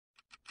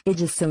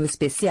Edição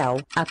especial,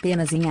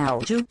 apenas em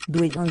áudio,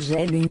 do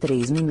Evangelho em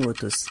 3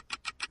 minutos.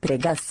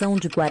 Pregação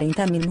de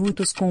 40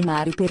 minutos com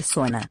Mário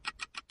Persona.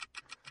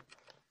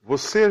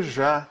 Você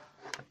já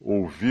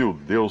ouviu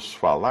Deus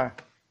falar?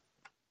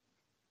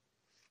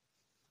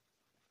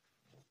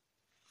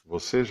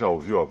 Você já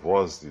ouviu a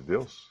voz de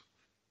Deus?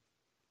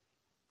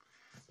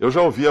 Eu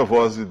já ouvi a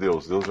voz de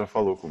Deus, Deus já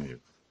falou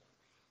comigo.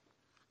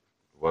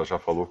 Já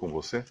falou com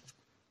você?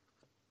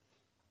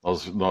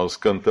 Nós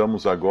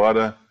cantamos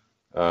agora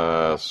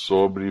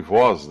sobre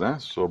voz, né?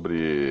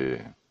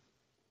 Sobre,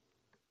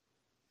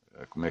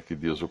 como é que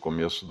diz o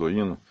começo do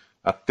hino?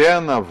 A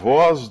terna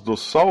voz do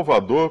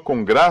Salvador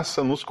com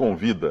graça nos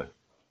convida,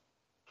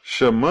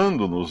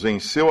 chamando-nos em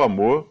seu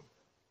amor,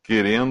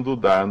 querendo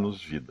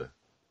dar-nos vida.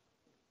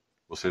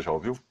 Você já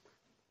ouviu?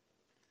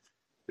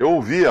 Eu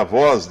ouvi a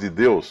voz de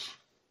Deus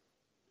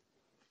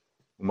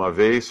uma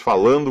vez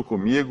falando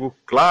comigo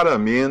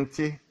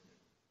claramente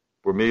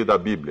por meio da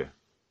Bíblia,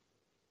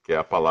 que é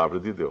a palavra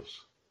de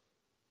Deus.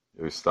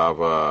 Eu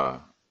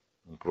estava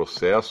num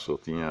processo,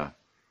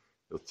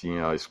 eu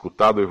tinha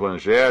escutado o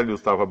Evangelho,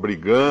 estava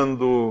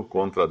brigando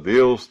contra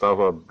Deus,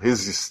 estava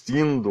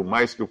resistindo o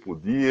mais que eu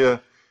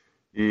podia,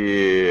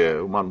 e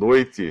uma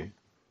noite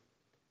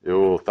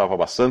eu estava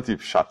bastante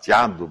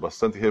chateado,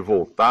 bastante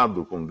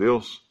revoltado com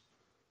Deus,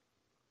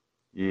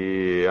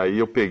 e aí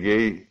eu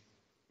peguei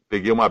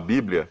uma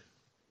Bíblia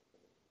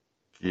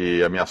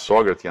que a minha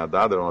sogra tinha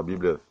dado, era uma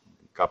Bíblia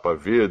de capa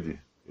verde,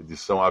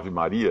 edição Ave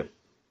Maria,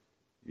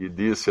 e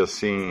disse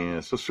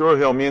assim: se o senhor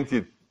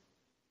realmente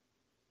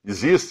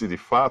existe de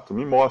fato,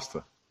 me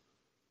mostra.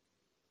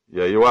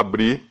 E aí eu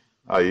abri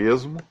a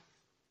esmo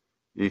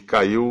e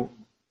caiu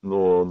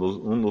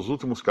nos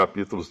últimos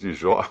capítulos de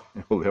Jó.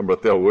 Eu lembro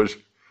até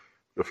hoje,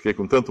 eu fiquei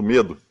com tanto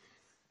medo,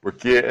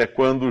 porque é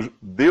quando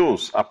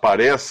Deus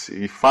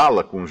aparece e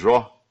fala com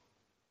Jó,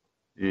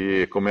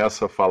 e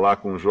começa a falar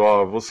com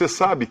Jó: você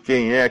sabe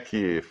quem é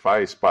que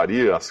faz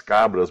parir as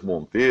cabras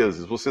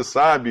monteses? Você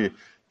sabe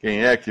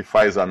quem é que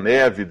faz a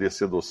neve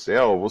descer do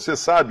céu? Você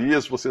sabe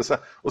isso, você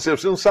sabe... Ou seja,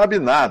 você não sabe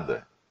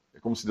nada. É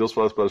como se Deus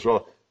falasse para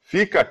Jó: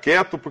 fica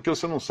quieto porque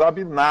você não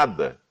sabe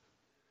nada.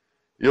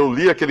 Eu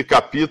li aquele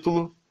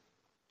capítulo,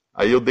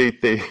 aí eu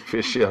deitei,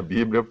 fechei a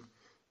Bíblia,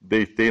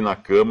 deitei na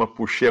cama,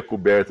 puxei a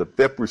coberta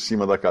até por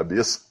cima da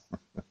cabeça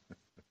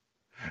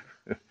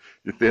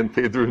e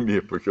tentei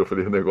dormir, porque eu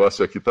falei: o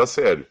negócio aqui está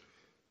sério.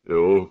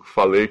 Eu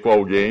falei com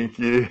alguém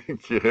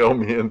que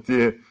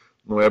realmente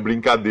não é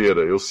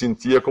brincadeira. Eu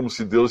sentia como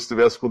se Deus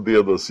estivesse com o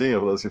dedo assim, eu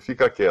falava assim: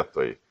 fica quieto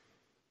aí.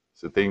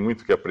 Você tem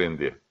muito que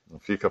aprender. Não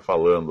fica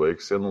falando aí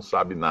que você não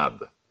sabe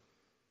nada.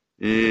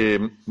 E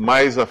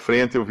mais à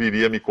frente eu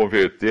viria a me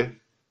converter,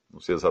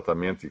 não sei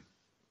exatamente,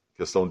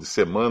 questão de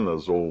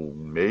semanas, ou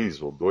um mês,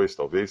 ou 2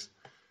 talvez,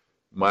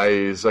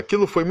 mas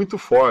aquilo foi muito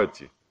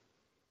forte.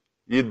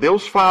 E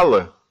Deus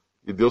fala,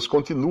 e Deus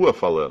continua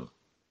falando.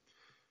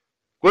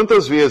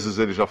 Quantas vezes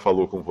Ele já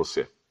falou com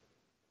você?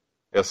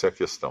 Essa é a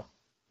questão.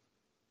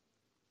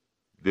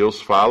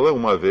 Deus fala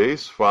uma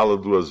vez, fala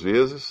 2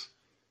 vezes,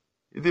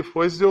 e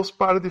depois Deus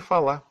para de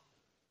falar.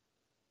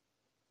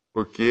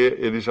 Porque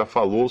Ele já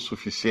falou o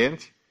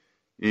suficiente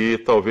e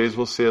talvez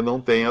você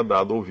não tenha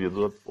dado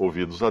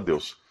ouvidos a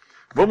Deus.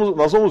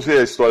 Nós vamos ver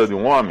a história de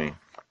um homem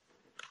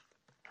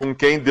com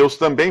quem Deus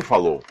também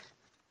falou.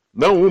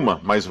 Não uma,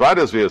 mas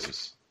várias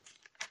vezes.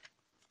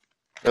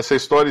 Essa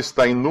história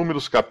está em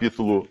Números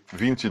capítulo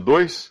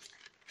 22.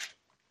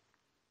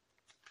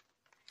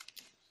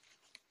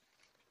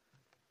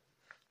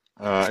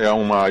 É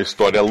uma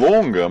história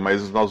longa,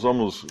 mas nós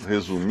vamos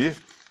resumir.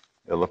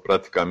 Ela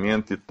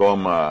praticamente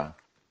toma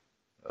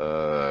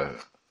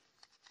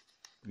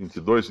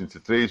 22,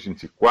 23,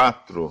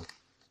 24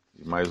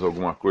 e mais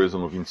alguma coisa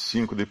no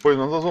 25. Depois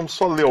nós vamos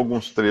só ler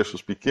alguns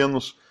trechos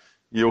pequenos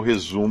e eu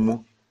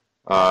resumo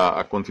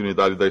a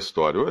continuidade da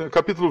história.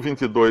 Capítulo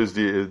 22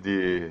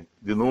 de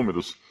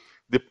Números,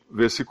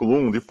 versículo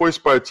 1. Depois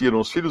partiram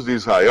os filhos de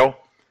Israel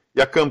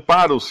e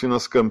acamparam-se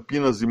nas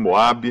campinas de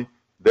Moabe,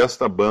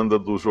 desta banda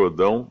do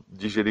Jordão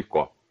de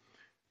Jericó.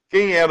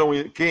 Quem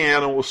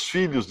eram os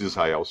filhos de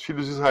Israel? Os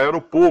filhos de Israel eram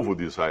o povo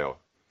de Israel.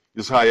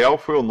 Israel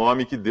foi o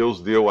nome que Deus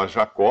deu a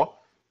Jacó,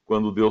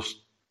 quando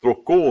Deus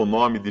trocou o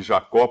nome de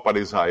Jacó para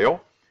Israel,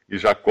 e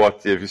Jacó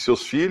teve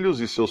seus filhos,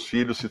 e seus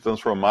filhos se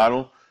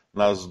transformaram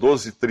nas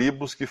 12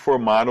 tribos que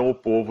formaram o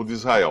povo de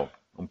Israel.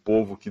 Um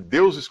povo que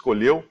Deus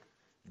escolheu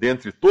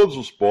dentre todos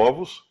os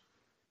povos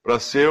para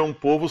ser um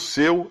povo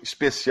seu,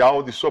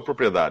 especial, de sua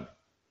propriedade.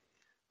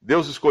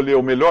 Deus escolheu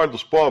o melhor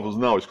dos povos?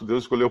 Não,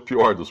 Deus escolheu o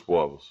pior dos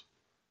povos.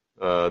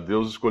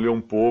 Deus escolheu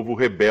um povo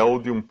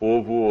rebelde, um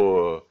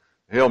povo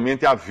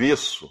realmente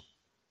avesso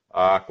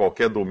a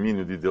qualquer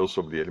domínio de Deus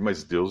sobre ele.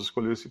 Mas Deus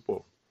escolheu esse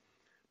povo.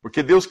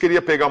 Porque Deus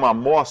queria pegar uma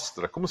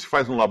amostra, como se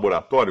faz num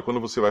laboratório,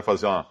 quando você vai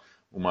fazer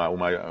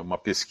uma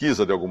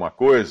pesquisa de alguma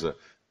coisa.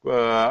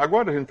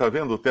 Agora a gente está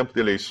vendo o tempo de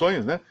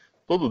eleições, né?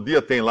 Todo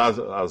dia tem lá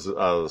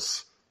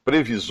as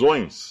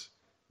previsões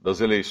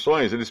das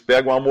eleições, eles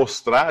pegam a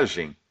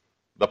amostragem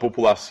da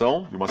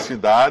população de uma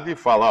cidade e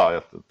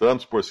fala,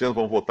 tantos por cento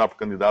vão votar para o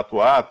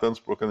candidato A, tantos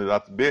para o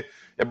candidato B.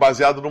 É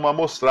baseado numa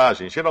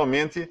amostragem.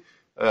 Geralmente,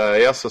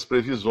 essas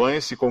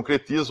previsões se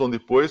concretizam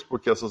depois,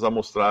 porque essas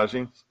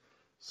amostragens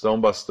são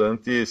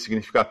bastante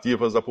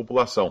significativas da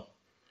população.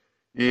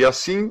 E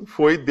assim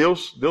foi,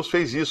 Deus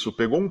fez isso,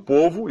 pegou um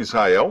povo,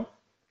 Israel,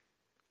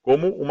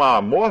 como uma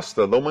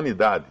amostra da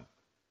humanidade.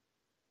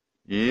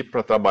 E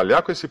para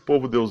trabalhar com esse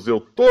povo, Deus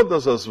deu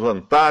todas as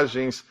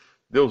vantagens,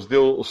 Deus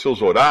deu os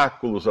seus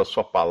oráculos, a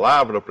sua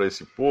palavra para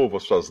esse povo,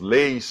 as suas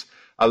leis.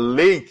 A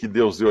lei que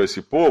Deus deu a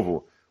esse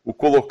povo o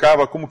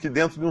colocava como que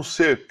dentro de um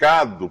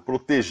cercado,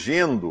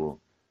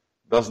 protegendo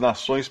das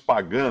nações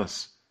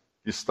pagãs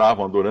que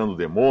estavam adorando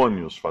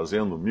demônios,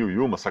 fazendo mil e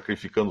uma,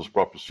 sacrificando os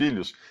próprios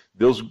filhos.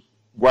 Deus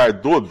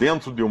guardou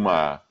dentro de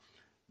uma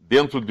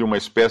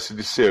espécie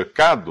de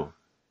cercado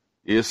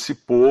esse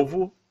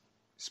povo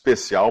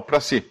especial para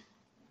si.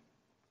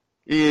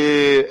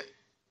 E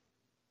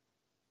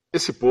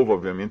esse povo,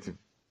 obviamente,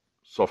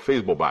 só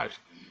fez bobagem.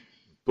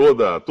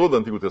 Todo o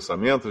Antigo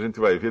Testamento a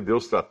gente vai ver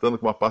Deus tratando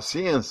com uma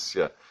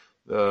paciência.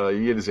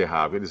 E eles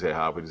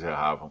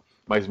erravam.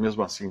 Mas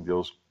mesmo assim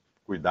Deus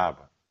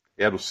cuidava.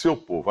 Era o seu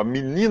povo, a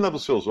menina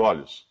dos seus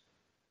olhos,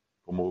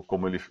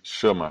 como ele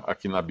chama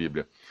aqui na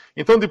Bíblia.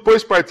 Então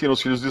depois partiram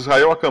os filhos de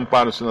Israel,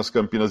 acamparam-se nas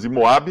campinas de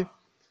Moabe,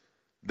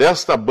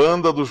 desta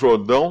banda do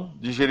Jordão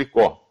de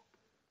Jericó.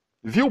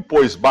 Viu,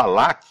 pois,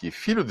 Balaque,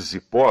 filho de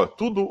Zippor,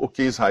 tudo o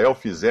que Israel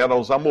fizera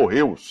aos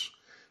amorreus.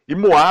 E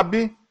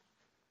Moabe,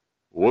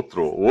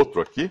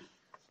 outro aqui,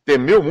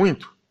 temeu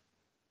muito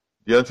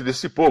diante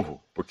desse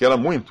povo, porque era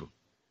muito.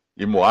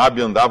 E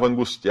Moabe andava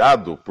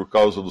angustiado por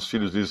causa dos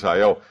filhos de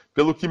Israel,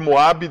 pelo que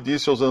Moabe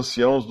disse aos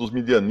anciãos dos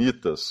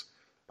midianitas: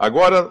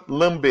 agora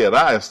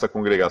lamberá esta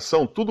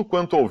congregação tudo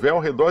quanto houver ao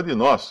redor de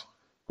nós,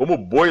 como o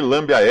boi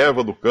lambe a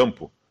erva do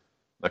campo.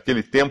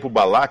 Naquele tempo,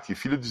 Balaque,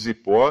 filho de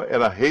Zippor,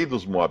 era rei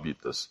dos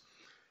Moabitas.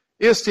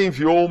 Este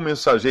enviou um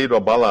mensageiro a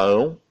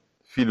Balaão,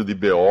 filho de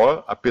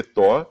Beor, a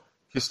Petor,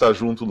 que está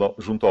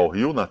junto ao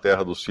rio, na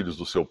terra dos filhos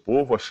do seu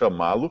povo, a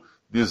chamá-lo,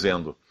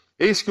 dizendo: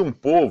 eis que um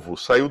povo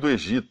saiu do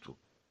Egito,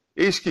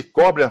 eis que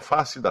cobre a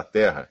face da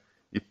terra,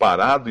 e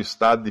parado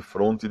está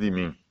defronte de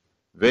mim.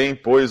 Vem,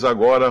 pois,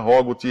 agora,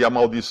 rogo-te,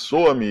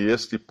 amaldiçoa-me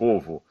este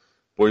povo,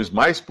 pois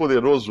mais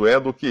poderoso é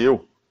do que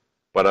eu,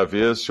 para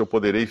ver se eu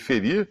poderei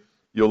ferir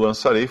e eu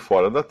lançarei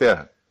fora da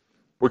terra.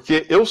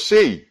 Porque eu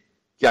sei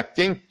que a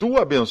quem tu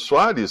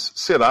abençoares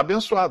será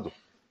abençoado,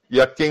 e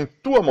a quem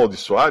tu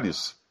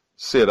amaldiçoares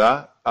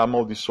será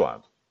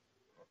amaldiçoado.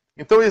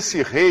 Então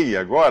esse rei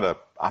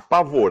agora,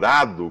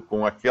 apavorado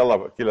com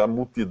aquela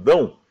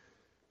multidão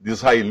de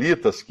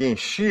israelitas que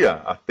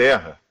enchia a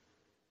terra,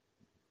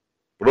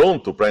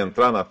 pronto para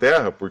entrar na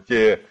terra,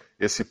 porque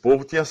esse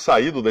povo tinha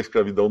saído da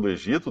escravidão do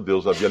Egito,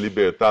 Deus havia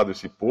libertado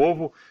esse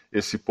povo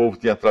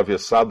tinha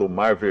atravessado o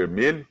Mar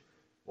Vermelho,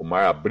 o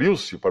mar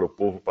abriu-se para o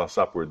povo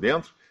passar por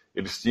dentro,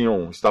 eles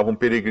estavam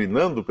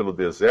peregrinando pelo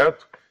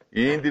deserto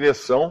e em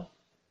direção,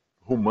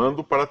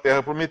 rumando para a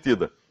terra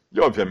prometida. E,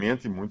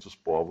 obviamente, muitos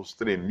povos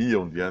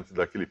tremiam diante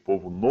daquele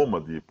povo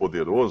nômade e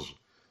poderoso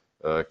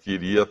que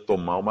iria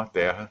tomar uma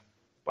terra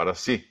para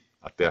si,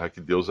 a terra que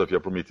Deus havia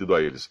prometido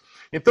a eles.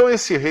 Então,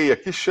 esse rei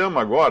aqui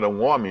chama agora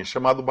um homem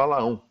chamado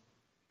Balaão.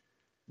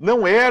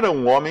 Não era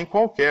um homem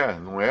qualquer,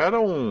 não era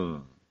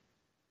um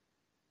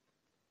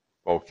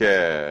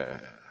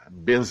qualquer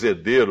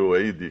benzedeiro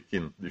aí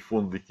de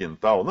fundo de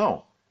quintal,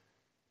 não.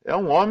 É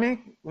um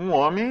homem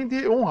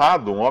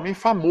honrado, um homem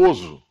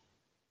famoso.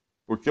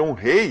 Porque um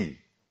rei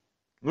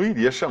não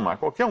iria chamar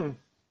qualquer um.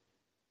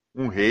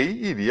 Um rei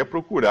iria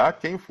procurar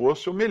quem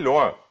fosse o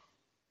melhor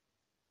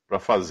para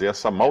fazer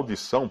essa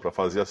maldição, para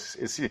fazer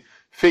esse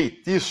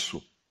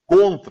feitiço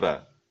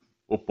contra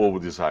o povo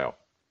de Israel.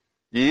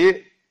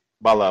 E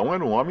Balaão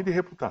era um homem de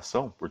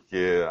reputação,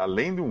 porque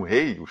além de um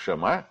rei o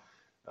chamar,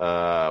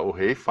 o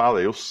rei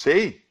fala: eu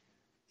sei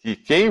que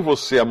quem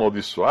você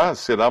amaldiçoar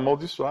será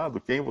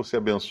amaldiçoado, quem você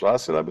abençoar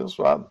será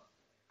abençoado.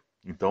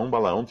 Então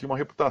Balaão tinha uma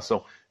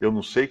reputação. Eu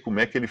não sei como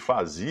é que ele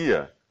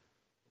fazia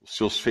os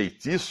seus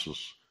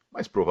feitiços,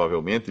 mas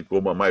provavelmente,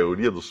 como a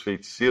maioria dos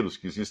feiticeiros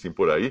que existem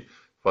por aí,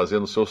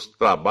 fazendo seus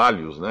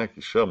trabalhos, né,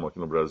 que chamam aqui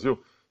no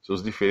Brasil,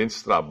 seus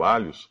diferentes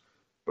trabalhos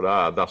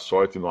para dar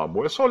sorte no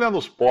amor. É só olhar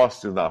nos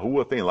postes na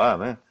rua, tem lá,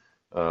 né?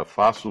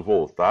 Faço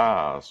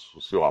voltar o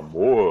seu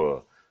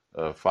amor,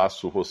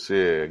 faço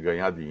você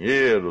ganhar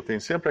dinheiro. Tem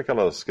sempre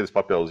aqueles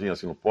papelzinhos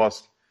assim no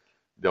poste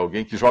de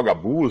alguém que joga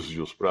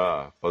búzios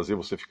para fazer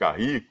você ficar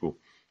rico.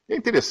 É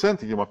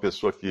interessante que uma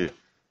pessoa que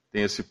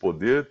tem esse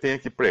poder tenha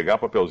que pregar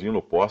papelzinho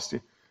no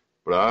poste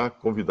para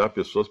convidar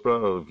pessoas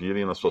para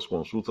virem nas suas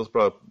consultas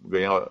para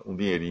ganhar um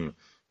dinheirinho.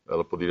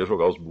 Ela poderia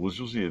jogar os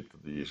búzios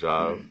e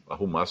já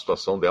arrumar a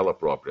situação dela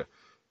própria.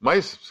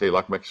 Mas, sei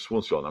lá como é que isso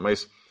funciona.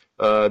 Mas,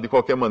 de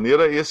qualquer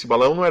maneira, esse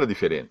Balaão não era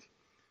diferente.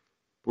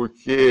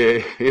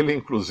 Porque ele,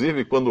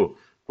 inclusive, quando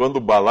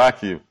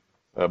Balaque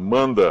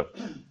manda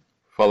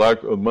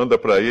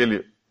para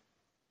ele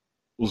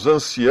os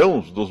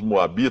anciãos dos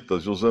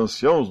Moabitas e os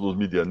anciãos dos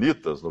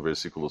Midianitas, no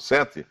versículo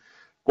 7,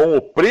 com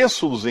o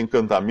preço dos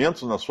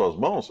encantamentos nas suas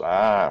mãos,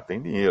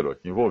 tem dinheiro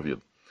aqui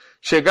envolvido.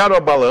 Chegaram a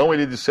Balaão e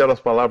lhe disseram as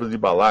palavras de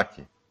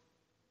Balaque.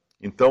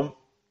 Então,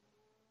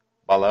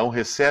 Balaão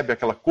recebe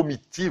aquela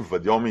comitiva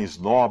de homens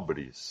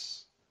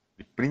nobres,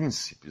 de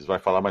príncipes, vai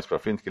falar mais para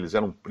frente que eles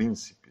eram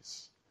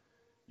príncipes.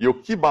 E o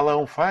que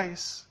Balaão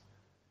faz?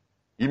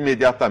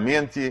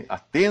 Imediatamente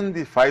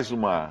atende, faz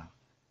um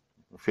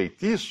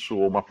feitiço,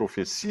 ou uma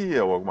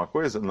profecia, ou alguma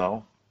coisa?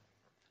 Não.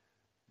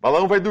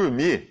 Balaão vai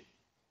dormir.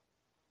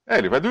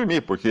 Ele vai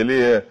dormir, porque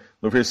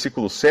no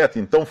versículo 7,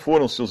 então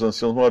foram-se os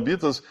anciãos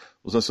moabitas,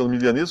 os anciãos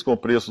midianitas, com o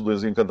preço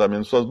dos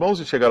encantamentos em suas mãos,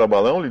 e chegaram a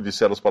Balaão, lhe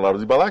disseram as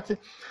palavras de Balaque,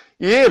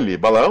 e ele,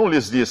 Balaão,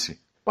 lhes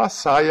disse,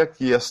 passai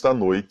aqui esta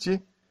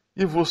noite,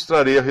 e vos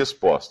trarei a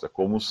resposta,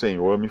 como o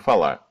Senhor me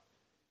falar.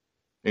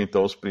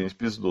 Então os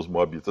príncipes dos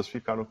moabitas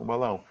ficaram com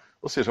Balaão.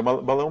 Ou seja,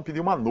 Balaão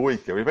pediu uma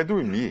noite, ele vai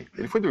dormir,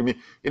 ele foi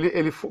dormir,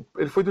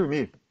 ele foi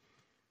dormir.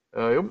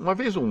 Uma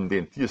vez um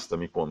dentista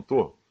me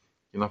contou,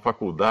 e na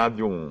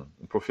faculdade um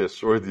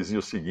professor dizia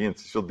o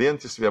seguinte, se o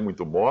dente estiver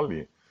muito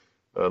mole,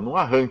 não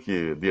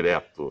arranque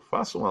direto,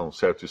 faça um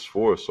certo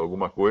esforço,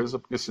 alguma coisa,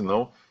 porque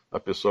senão a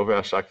pessoa vai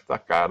achar que está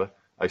cara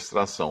a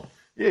extração.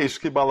 E é isso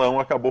que Balaão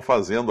acabou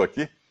fazendo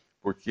aqui,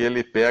 porque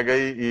ele pega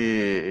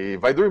e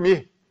vai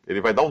dormir,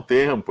 ele vai dar um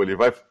tempo, ele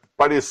vai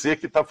parecer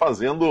que está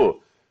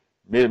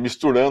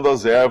misturando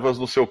as ervas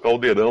no seu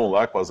caldeirão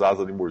lá com as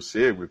asas de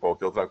morcego e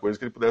qualquer outra coisa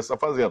que ele pudesse estar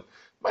fazendo.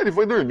 Mas ele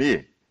foi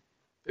dormir.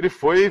 Ele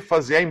foi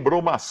fazer a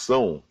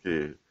embromação,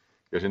 que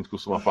a gente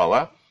costuma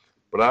falar,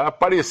 para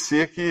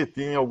parecer que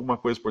tinha alguma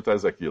coisa por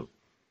trás daquilo.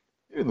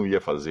 Ele não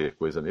ia fazer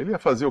coisa nele, ele ia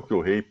fazer o que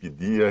o rei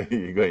pedia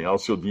e ganhar o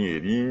seu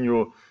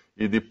dinheirinho,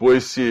 e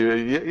depois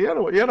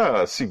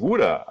era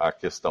segura a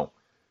questão.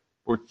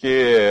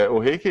 Porque o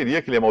rei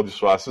queria que ele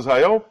amaldiçoasse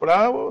Israel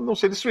para não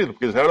ser destruído,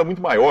 porque Israel era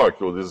muito maior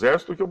que o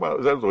exército do que o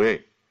exército do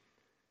rei.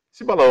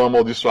 Se Balaão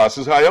amaldiçoasse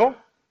Israel,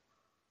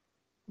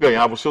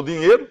 ganhava o seu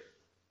dinheiro,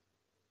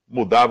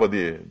 mudava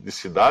de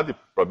cidade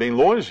para bem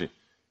longe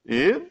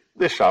e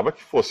deixava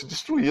que fosse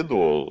destruído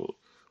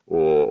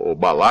o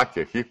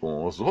Balaque aqui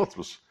com os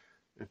outros,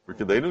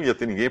 porque daí não ia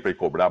ter ninguém para ir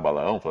cobrar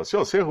Balaão, falar assim,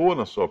 você errou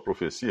na sua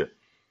profecia.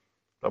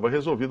 Estava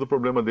resolvido o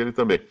problema dele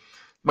também.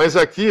 Mas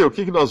aqui, o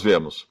que nós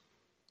vemos?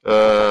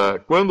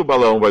 Quando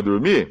Balaão vai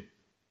dormir,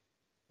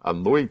 à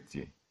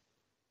noite,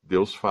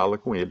 Deus fala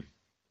com ele.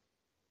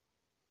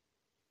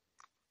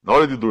 Na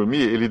hora de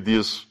dormir, ele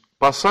diz,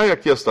 passai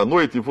aqui esta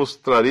noite e vos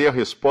trarei a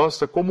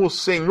resposta como o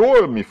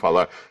Senhor me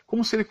falar.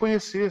 Como se ele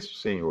conhecesse o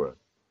Senhor.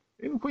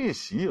 Ele não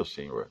conhecia o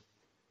Senhor.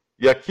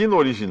 E aqui no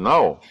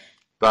original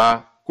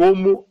está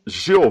como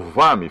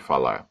Jeová me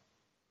falar.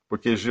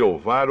 Porque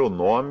Jeová era o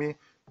nome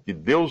que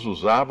Deus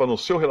usava no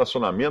seu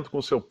relacionamento com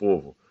o seu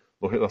povo.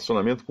 No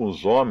relacionamento com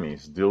os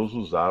homens, Deus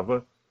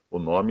usava o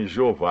nome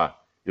Jeová.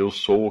 Eu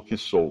sou o que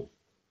sou.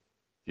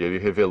 E ele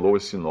revelou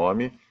esse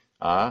nome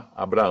a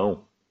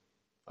Abraão.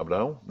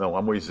 Abraão? Não,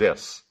 a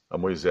Moisés. A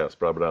Moisés.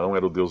 Para Abraão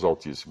era o Deus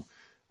Altíssimo.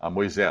 A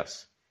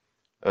Moisés.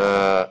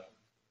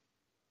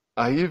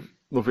 Aí,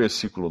 no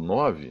versículo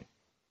 9,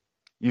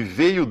 e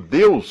veio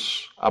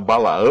Deus a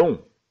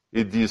Balaão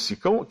e disse,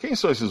 quem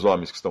são esses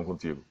homens que estão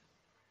contigo?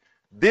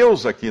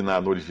 Deus aqui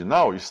no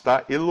original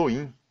está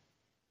Elohim.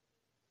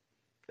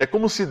 É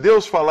como se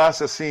Deus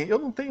falasse assim, eu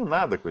não tenho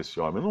nada com esse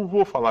homem, eu não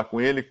vou falar com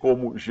ele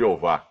como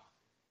Jeová.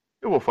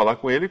 Eu vou falar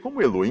com ele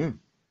como Elohim,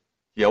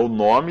 que é o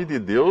nome de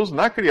Deus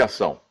na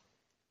criação.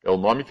 É o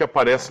nome que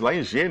aparece lá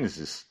em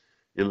Gênesis.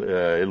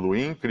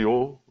 Elohim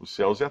criou os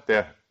céus e a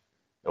terra.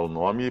 É o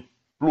nome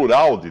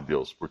plural de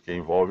Deus, porque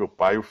envolve o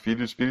Pai, o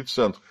Filho e o Espírito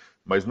Santo.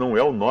 Mas não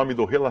é o nome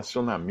do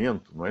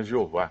relacionamento, não é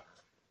Jeová.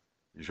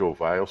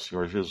 Jeová é o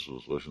Senhor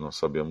Jesus, hoje nós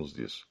sabemos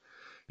disso.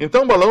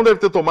 Então Balaão deve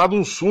ter tomado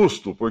um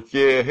susto,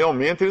 porque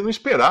realmente ele não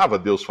esperava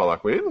Deus falar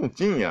com ele, ele não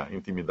tinha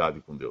intimidade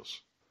com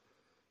Deus.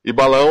 E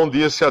Balaão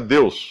disse a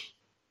Deus,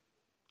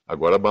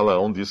 agora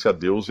Balaão disse a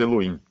Deus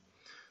Elohim,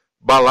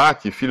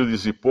 Balaque, filho de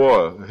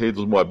Zippor, rei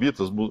dos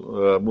Moabitas,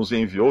 nos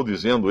enviou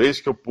dizendo,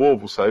 eis que o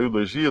povo saiu do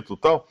Egito,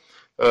 tal,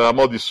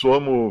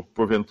 amaldiçoamos,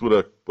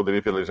 porventura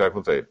poderia pelejar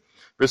contra ele.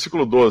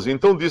 Versículo 12,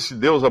 então disse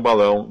Deus a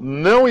Balaão,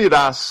 não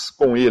irás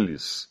com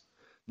eles,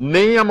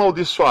 nem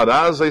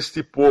amaldiçoarás a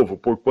este povo,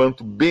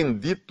 porquanto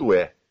bendito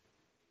é.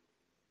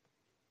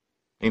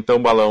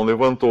 Então Balaão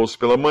levantou-se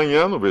pela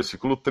manhã, no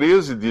versículo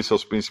 13, disse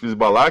aos príncipes de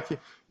Balaque,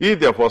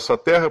 ide à vossa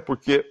terra,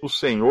 porque o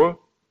Senhor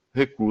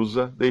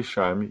recusa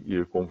deixar-me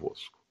ir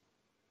convosco.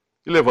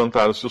 E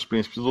levantaram-se os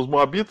príncipes dos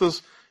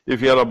Moabitas, e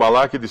vieram a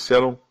Balaque e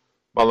disseram,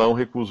 Balaão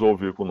recusou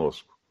vir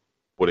conosco.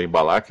 Porém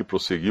Balaque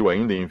prosseguiu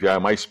ainda em enviar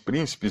mais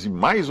príncipes e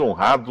mais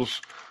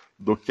honrados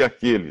do que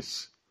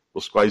aqueles,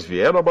 os quais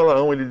vieram a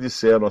Balaão e lhe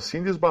disseram,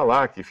 assim diz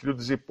Balaque, filho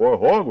de Zippor,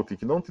 rogo-te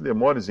que não te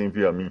demores em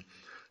vir a mim,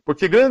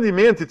 porque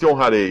grandemente te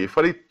honrarei e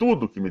farei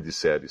tudo o que me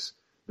disseres.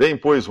 Vem,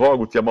 pois,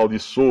 rogo-te,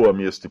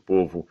 amaldiçoa-me este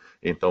povo.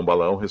 Então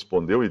Balaão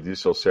respondeu e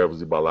disse aos servos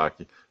de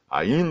Balaque,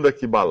 ainda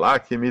que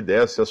Balaque me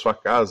desse a sua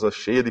casa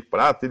cheia de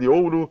prata e de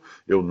ouro,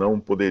 eu não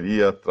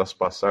poderia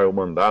traspassar o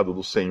mandado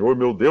do Senhor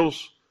meu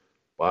Deus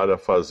para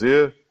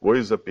fazer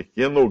coisa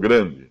pequena ou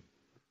grande.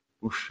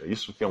 Puxa,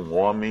 isso que é um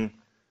homem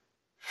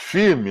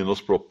firme nos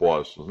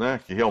propósitos,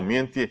 né? Que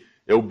realmente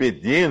é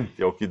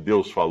obediente ao que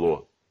Deus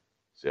falou.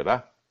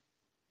 Será?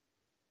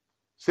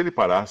 Se ele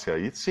parasse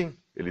aí, sim,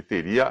 ele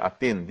teria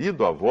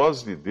atendido à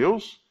voz de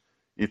Deus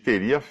e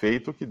teria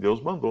feito o que Deus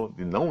mandou,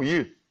 de não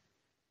ir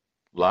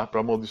lá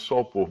para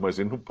amaldiçoar o povo, mas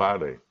ele não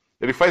para aí.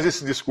 Ele faz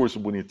esse discurso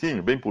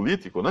bonitinho, bem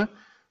político, né?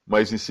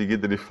 Mas em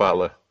seguida ele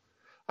fala: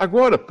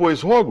 agora,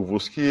 pois,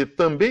 rogo-vos que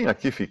também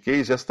aqui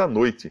fiqueis esta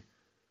noite,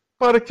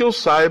 para que eu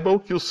saiba o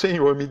que o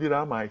Senhor me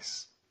dirá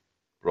mais.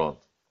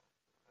 Pronto.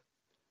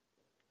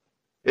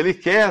 Ele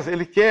quer.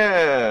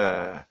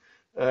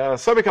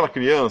 Sabe aquela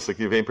criança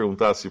que vem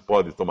perguntar se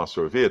pode tomar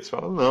sorvete? Você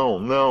fala,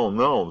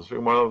 não. Chega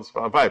uma hora, você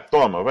fala, vai,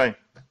 toma, vai.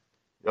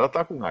 Ela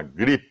está com uma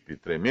gripe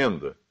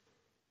tremenda,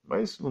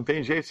 mas não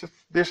tem jeito, você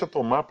deixa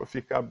tomar para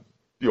ficar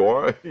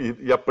pior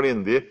e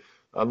aprender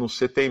a não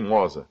ser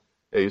teimosa.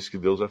 É isso que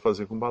Deus vai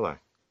fazer com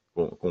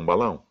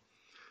Balaão.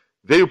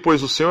 Veio,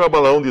 pois, o Senhor a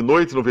Balaão de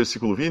noite, no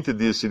versículo 20, e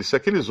disse-lhe: se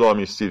aqueles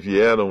homens te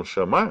vieram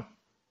chamar,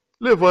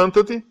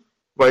 levanta-te,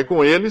 vai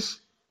com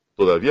eles,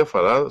 todavia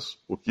farás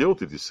o que eu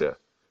te disser.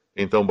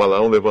 Então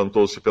Balaão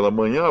levantou-se pela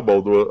manhã,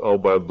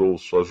 albardou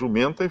sua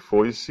jumenta e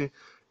foi-se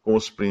com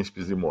os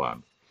príncipes de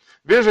Moabe.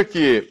 Veja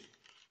que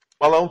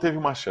Balaão teve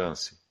uma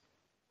chance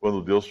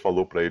quando Deus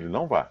falou para ele: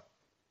 não vá.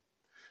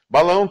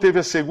 Balaão teve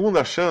a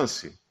segunda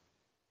chance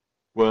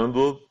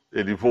quando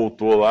ele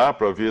voltou lá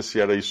para ver se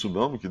era isso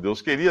mesmo que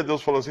Deus queria.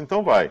 Deus falou assim: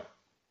 então vai,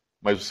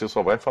 mas você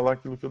só vai falar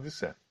aquilo que eu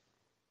disser.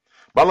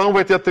 Balaão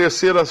vai ter a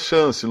terceira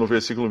chance no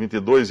versículo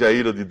 22, e a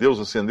ira de Deus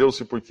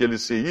acendeu-se porque ele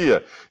se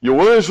ia, e o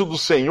anjo do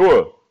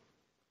Senhor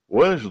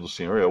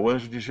é o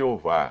anjo de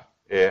Jeová,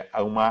 é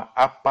uma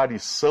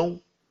aparição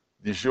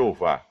de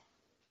Jeová.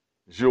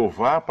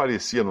 Jeová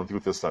aparecia no Antigo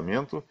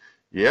Testamento,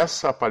 e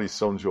essa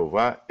aparição de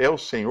Jeová é o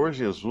Senhor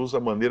Jesus, a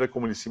maneira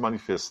como ele se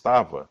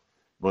manifestava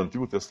no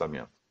Antigo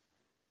Testamento.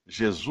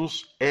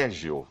 Jesus é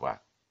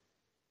Jeová.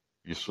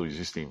 Isso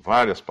existem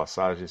várias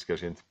passagens que a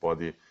gente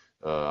pode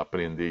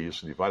aprender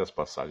isso de várias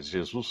passagens.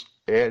 Jesus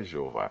é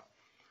Jeová.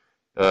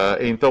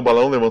 Então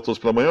Balaão levantou-se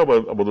pela manhã,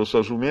 abordou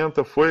sua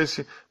jumenta,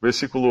 foi-se,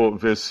 versículo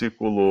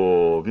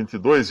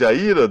 22, e a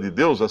ira de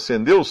Deus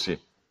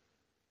acendeu-se,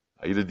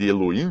 a ira de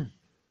Elohim,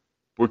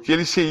 porque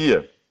ele se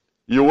ia.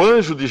 E o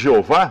anjo de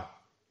Jeová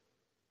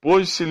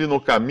pôs-se-lhe no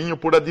caminho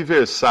por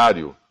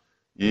adversário,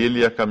 e ele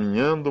ia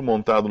caminhando,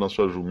 montado na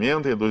sua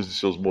jumenta, e 2 de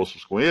seus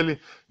moços com ele.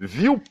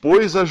 Viu,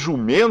 pois, a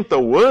jumenta,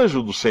 o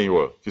anjo do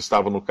Senhor, que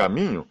estava no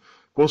caminho,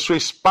 com sua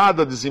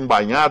espada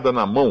desembainhada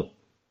na mão,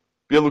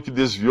 pelo que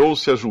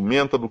desviou-se a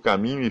jumenta do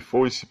caminho e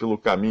foi-se pelo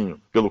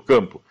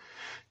campo.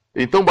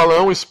 Então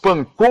Balaão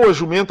espancou a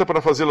jumenta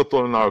para fazê-la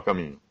tornar o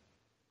caminho.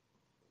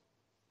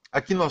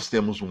 Aqui nós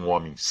temos um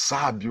homem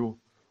sábio,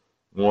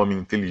 um homem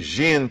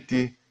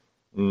inteligente,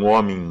 um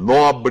homem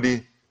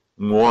nobre,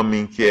 um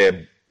homem que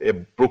é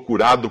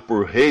procurado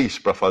por reis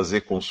para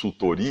fazer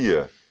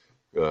consultoria,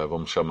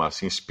 vamos chamar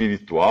assim,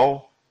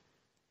 espiritual,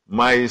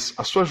 mas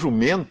a sua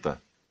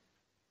jumenta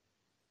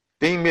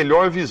tem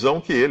melhor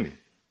visão que ele.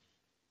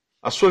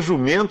 A sua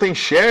jumenta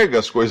enxerga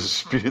as coisas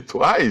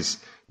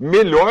espirituais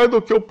melhor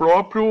do que o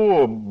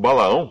próprio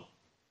Balaão.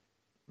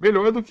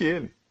 Melhor do que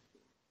ele.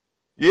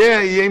 E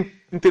é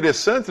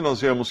interessante nós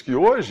vermos que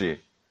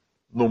hoje,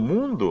 no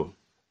mundo,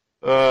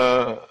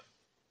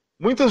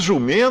 muitas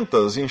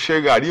jumentas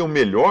enxergariam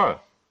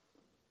melhor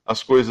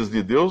as coisas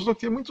de Deus do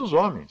que muitos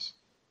homens.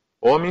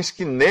 Homens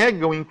que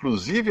negam,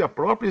 inclusive, a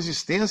própria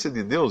existência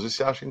de Deus e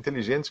se acham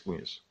inteligentes com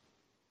isso.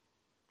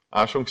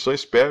 Acham que são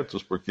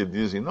espertos porque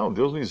dizem, não,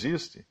 Deus não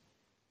existe.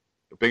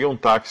 Eu peguei um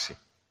táxi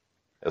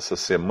essa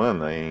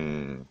semana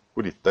em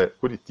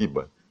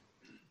Curitiba.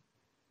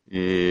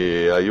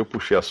 E aí eu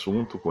puxei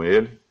assunto com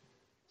ele.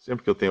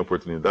 Sempre que eu tenho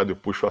oportunidade, eu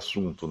puxo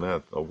assunto,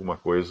 né? Alguma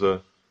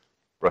coisa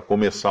para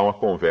começar uma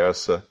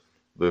conversa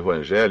do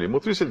Evangelho. E o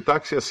motorista de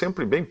táxi é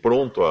sempre bem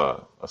pronto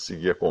a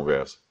seguir a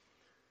conversa.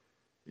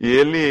 E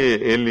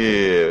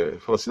ele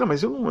falou assim, não,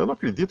 mas eu não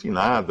acredito em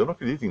nada, eu não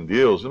acredito em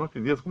Deus, eu não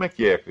acredito, como é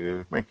que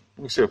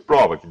como você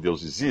prova que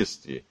Deus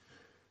existe?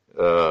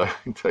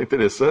 Então é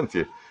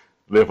interessante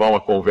levar uma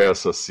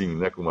conversa assim,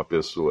 né, com uma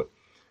pessoa.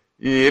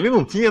 E ele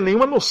não tinha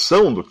nenhuma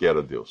noção do que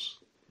era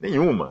Deus,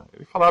 nenhuma.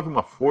 Ele falava de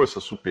uma força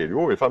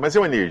superior, ele falava, mas é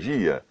uma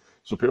energia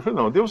superior. Eu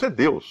falei, não, Deus é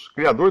Deus,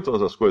 Criador de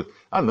todas as coisas.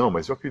 Ah, não,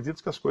 mas eu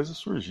acredito que as coisas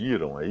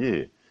surgiram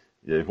aí,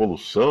 e a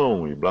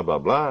evolução, e blá blá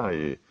blá,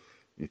 e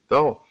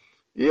tal.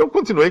 E eu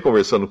continuei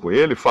conversando com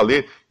ele,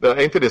 falei,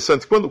 é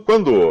interessante,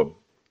 quando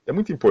é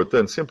muito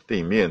importante sempre ter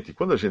em mente,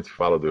 quando a gente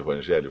fala do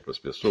Evangelho para as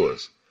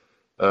pessoas,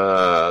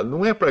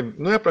 não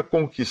é para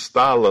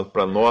conquistá-la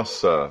para a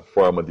nossa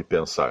forma de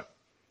pensar.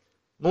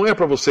 Não é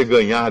para você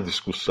ganhar a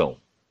discussão.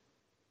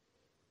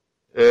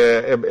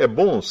 É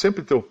bom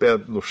sempre ter o pé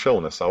no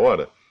chão nessa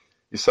hora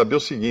e saber o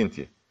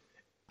seguinte,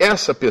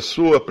 essa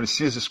pessoa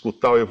precisa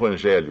escutar o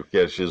Evangelho, que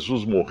é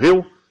Jesus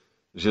morreu,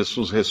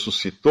 Jesus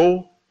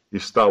ressuscitou,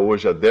 está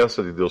hoje à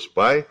destra de Deus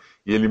Pai,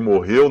 e ele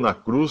morreu na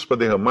cruz para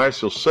derramar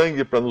seu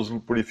sangue para nos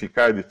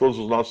purificar de todos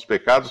os nossos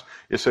pecados.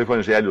 Esse é o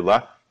Evangelho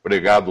lá,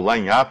 pregado lá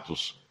em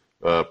Atos,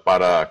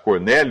 para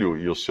Cornélio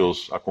e os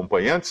seus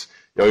acompanhantes,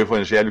 é o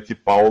evangelho que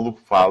Paulo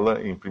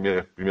fala em 1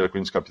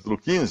 Coríntios capítulo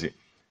 15,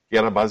 que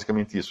era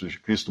basicamente isso: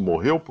 Cristo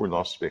morreu por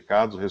nossos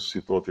pecados,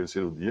 ressuscitou ao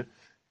terceiro dia,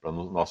 para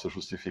nossa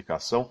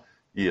justificação,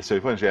 e esse é o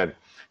evangelho.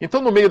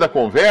 Então, no meio da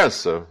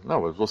conversa,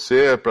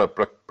 você,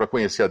 para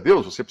conhecer a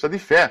Deus, você precisa de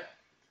fé.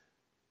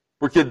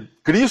 Porque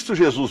Cristo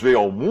Jesus veio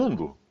ao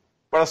mundo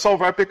para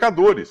salvar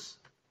pecadores.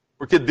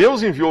 Porque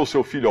Deus enviou o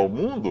seu Filho ao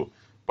mundo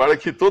para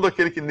que todo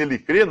aquele que nele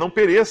crê não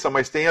pereça,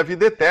 mas tenha a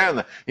vida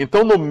eterna.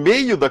 Então, no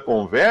meio da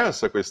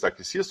conversa com esse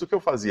taxista, o que eu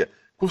fazia?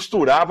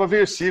 Costurava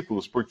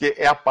versículos, porque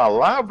é a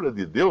palavra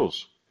de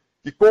Deus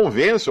que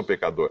convence o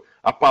pecador.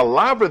 A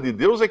palavra de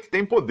Deus é que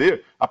tem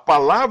poder. A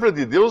palavra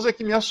de Deus é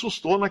que me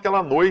assustou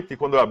naquela noite,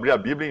 quando eu abri a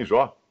Bíblia em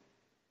Jó.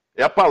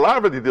 É a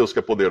palavra de Deus que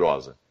é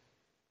poderosa.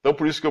 Então,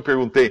 por isso que eu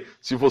perguntei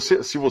se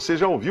você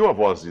já ouviu a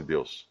voz de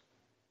Deus.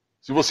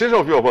 Se você já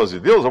ouviu a voz de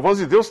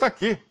Deus está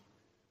aqui.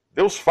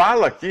 Deus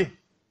fala aqui.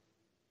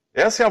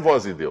 Essa é a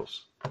voz de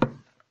Deus.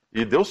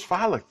 E Deus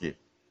fala aqui.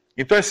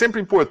 Então é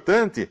sempre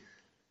importante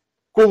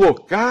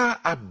colocar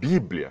a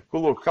Bíblia,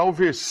 colocar o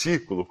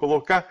versículo,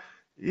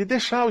 e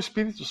deixar o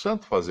Espírito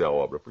Santo fazer a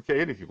obra, porque é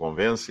ele que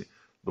convence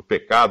do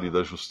pecado e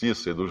da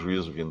justiça e do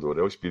juízo vindouro.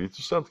 É o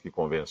Espírito Santo que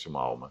convence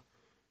uma alma.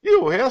 E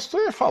o resto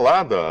é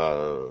falar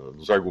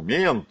dos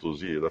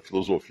argumentos e da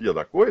filosofia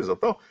da coisa,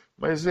 tal,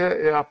 mas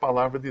é a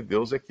palavra de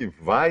Deus que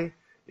vai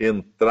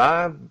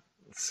entrar,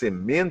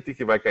 semente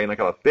que vai cair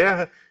naquela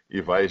terra e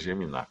vai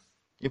germinar.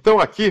 Então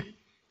aqui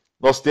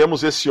nós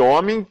temos esse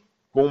homem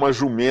com uma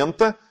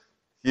jumenta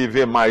que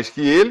vê mais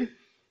que ele,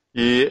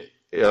 e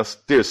é a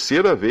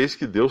terceira vez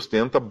que Deus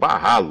tenta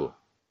barrá-lo.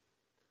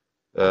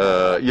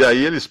 E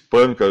aí ele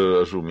espanca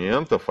a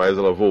jumenta, faz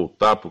ela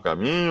voltar para o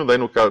caminho. Daí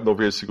no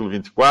versículo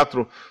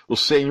 24,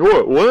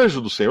 o anjo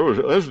do Senhor,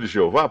 o anjo de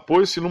Jeová,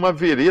 pôs-se numa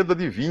vereda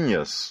de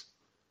vinhas.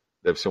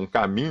 Deve ser um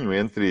caminho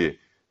entre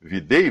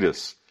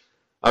videiras,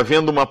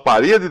 havendo uma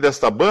parede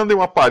desta banda e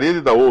uma parede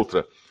da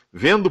outra.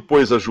 Vendo,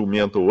 pois, a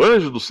jumenta, o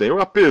anjo do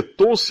Senhor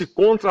apertou-se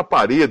contra a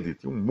parede,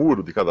 tinha um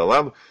muro de cada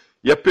lado,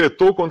 e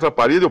apertou contra a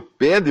parede o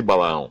pé de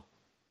Balaão,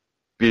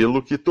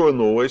 pelo que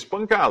tornou a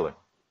espancá-la.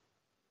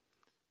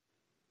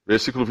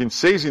 Versículo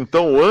 26,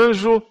 então o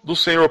anjo do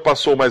Senhor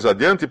passou mais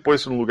adiante e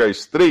pôs-se num lugar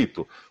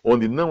estreito,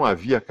 onde não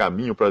havia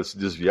caminho para se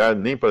desviar,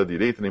 nem para a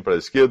direita, nem para a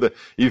esquerda,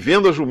 e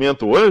vendo a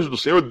jumenta, o anjo do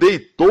Senhor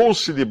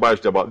deitou-se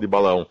debaixo de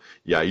Balaão,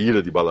 e a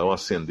ira de Balaão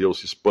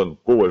acendeu-se,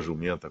 espancou a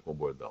jumenta com o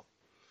bordão.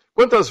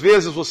 Quantas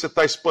vezes você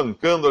está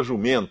espancando a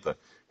jumenta?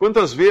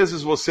 Quantas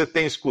vezes você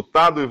tem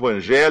escutado o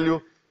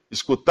evangelho,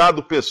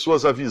 escutado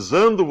pessoas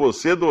avisando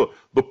você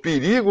do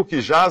perigo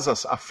que jaz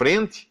à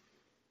frente,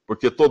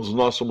 porque todos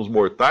nós somos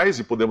mortais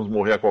e podemos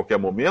morrer a qualquer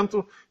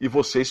momento, e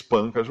você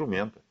espanca a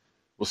jumenta.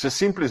 Você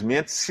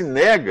simplesmente se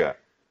nega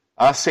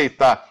a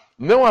aceitar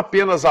não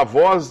apenas a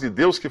voz de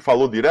Deus que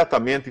falou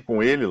diretamente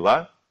com ele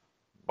lá,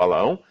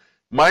 Balaão,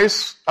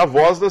 mas a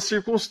voz das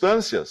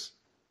circunstâncias.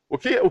 O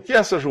que é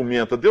essa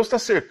jumenta? Deus está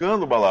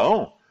cercando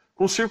Balaão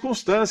com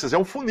circunstâncias, é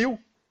um funil.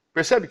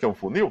 Percebe que é um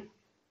funil?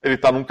 Ele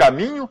está num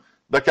caminho,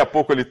 daqui a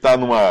pouco ele está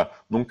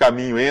num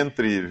caminho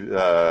entre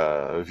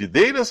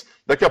videiras,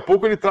 daqui a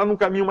pouco ele está num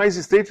caminho mais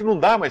estreito e não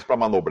dá mais para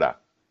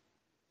manobrar.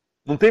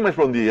 Não tem mais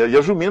para onde ir. E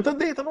a jumenta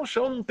deita no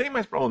chão, não tem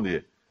mais para onde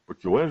ir.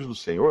 Porque o anjo do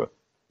Senhor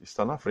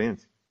está na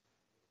frente.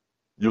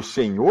 E o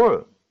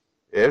Senhor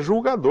é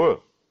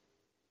julgador.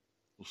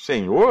 O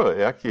Senhor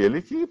é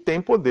aquele que tem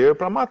poder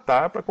para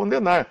matar, para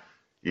condenar.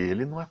 E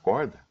ele não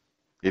acorda.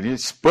 Ele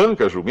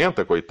espanca a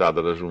jumenta,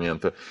 coitada da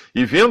jumenta.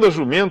 E vendo a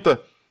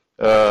jumenta,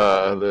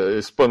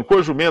 espancou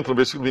a jumenta no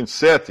versículo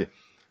 27,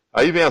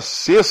 aí vem a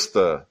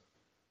sexta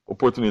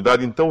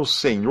oportunidade. Então o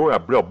Senhor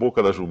abriu a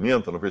boca da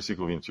jumenta, no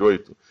versículo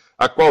 28,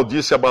 a qual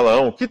disse a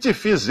Balaão, que te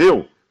fiz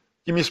eu,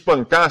 que me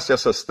espancaste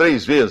essas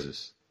 3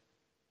 vezes?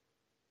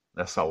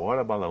 Nessa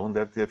hora Balaão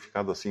deve ter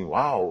ficado assim,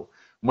 uau,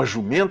 uma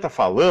jumenta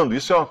falando,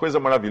 isso é uma coisa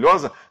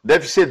maravilhosa,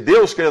 deve ser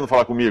Deus querendo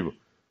falar comigo.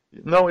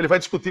 Não, ele vai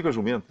discutir com a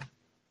jumenta.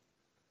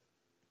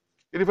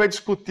 Ele vai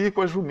discutir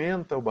com a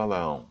jumenta, o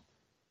Balaão.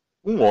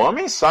 Um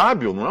homem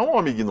sábio, não é um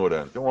homem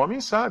ignorante, é um homem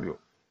sábio.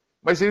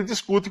 Mas ele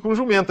discute com a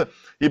jumenta.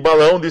 E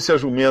Balaão disse à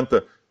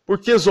jumenta, por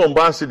que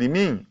zombaste de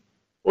mim?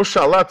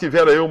 Oxalá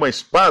tivera eu uma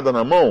espada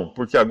na mão,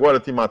 porque agora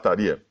te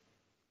mataria.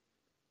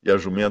 E a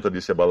jumenta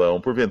disse a Balaão,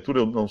 porventura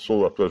eu não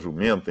sou a tua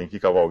jumenta, em que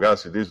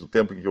cavalgaste desde o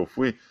tempo em que eu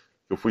fui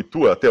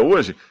tua até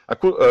hoje?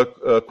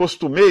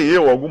 Acostumei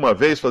eu alguma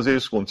vez fazer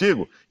isso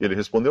contigo? E ele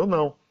respondeu,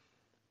 não.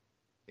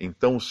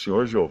 Então o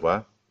Senhor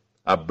Jeová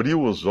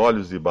abriu os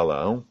olhos de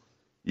Balaão,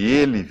 e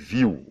ele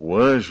viu o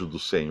anjo do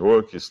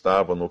Senhor que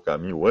estava no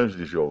caminho, o anjo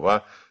de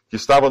Jeová, que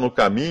estava no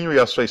caminho e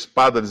a sua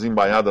espada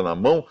desembainhada na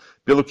mão,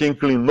 pelo que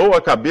inclinou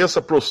a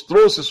cabeça,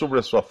 prostrou-se sobre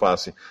a sua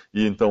face.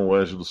 E então o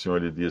anjo do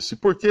Senhor lhe disse,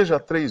 por que já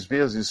 3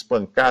 vezes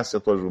espancaste a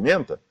tua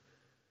jumenta?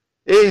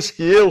 Eis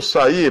que eu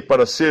saí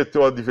para ser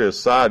teu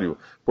adversário,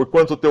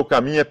 porquanto o teu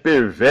caminho é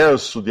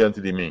perverso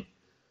diante de mim.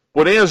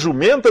 Porém a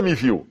jumenta me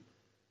viu,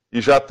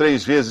 e já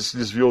 3 vezes se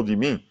desviou de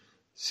mim.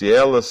 Se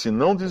ela se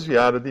não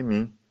desviara de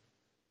mim,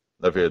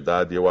 na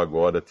verdade eu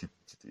agora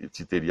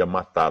te teria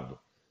matado,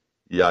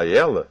 e a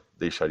ela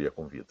deixaria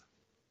com vida.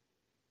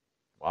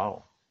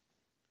 Uau!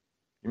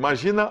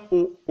 Imagina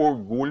o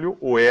orgulho,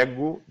 o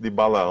ego de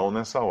Balaão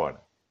nessa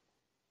hora,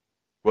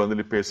 quando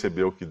ele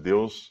percebeu que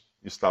Deus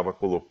estava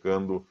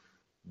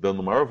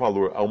dando maior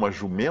valor a uma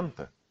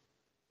jumenta,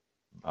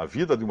 a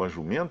vida de uma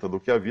jumenta, do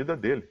que a vida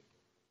dele.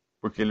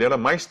 Porque ele era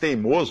mais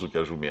teimoso que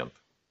a jumenta.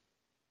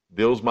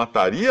 Deus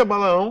mataria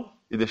Balaão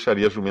e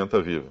deixaria a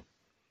jumenta viva.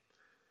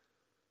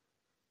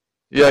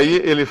 E aí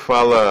ele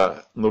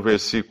fala no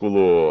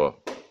versículo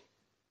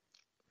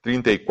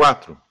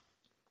 34,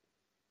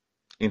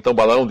 então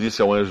Balaão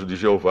disse ao anjo de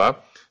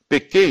Jeová,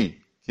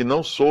 pequei que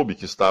não soube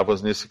que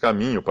estavas nesse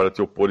caminho para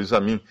te opores a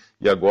mim,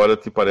 e agora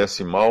te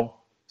parece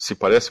mal, se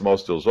parece mal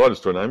aos teus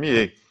olhos,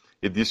 tornar-me-ei.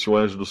 E disse o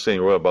anjo do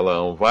Senhor a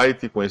Balaão,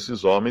 vai-te com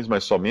esses homens,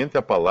 mas somente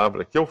a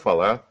palavra que eu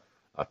falar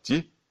a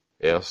ti,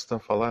 esta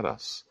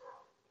falarás.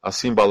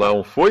 Assim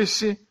Balaão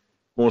foi-se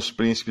com os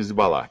príncipes de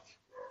Balaque.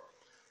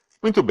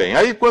 Muito bem,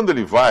 aí quando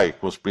ele vai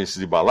com os príncipes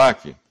de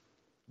Balaque,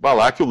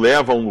 Balaque o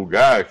leva a um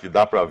lugar que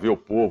dá para ver o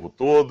povo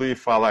todo e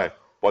fala,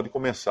 pode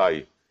começar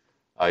aí.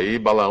 Aí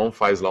Balaão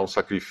faz lá um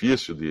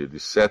sacrifício de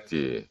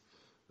 7,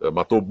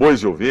 matou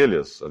bois e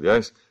ovelhas,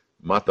 aliás,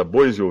 mata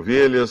bois e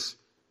ovelhas,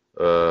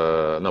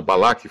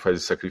 Balaque faz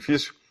esse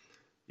sacrifício,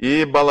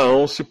 e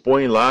Balaão se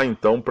põe lá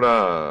então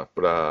para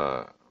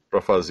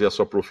fazer a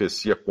sua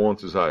profecia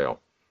contra Israel.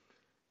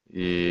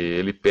 E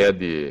ele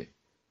pede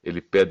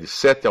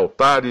 7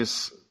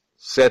 altares,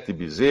 7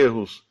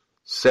 bezerros,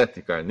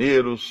 7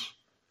 carneiros,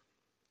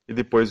 e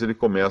depois ele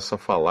começa a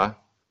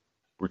falar,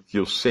 porque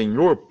o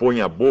Senhor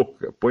põe a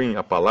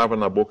palavra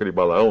na boca de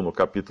Balaão, no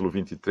capítulo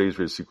 23,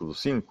 versículo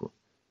 5,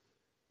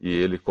 e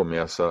ele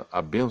começa a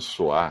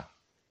abençoar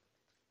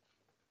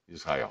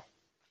Israel.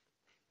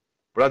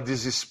 Para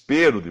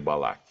desespero de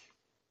Balaque.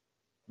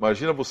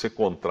 Imagina você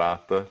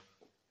contrata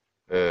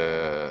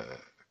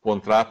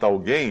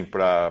alguém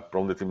para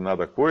uma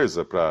determinada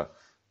coisa,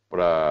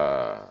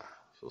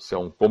 se você é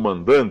um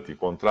comandante,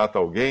 contrata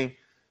alguém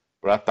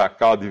para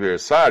atacar o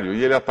adversário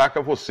e ele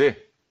ataca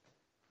você.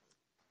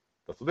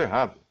 Está tudo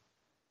errado.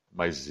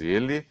 Mas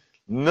ele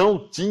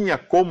não tinha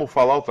como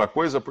falar outra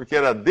coisa, porque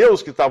era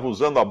Deus que estava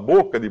usando a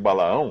boca de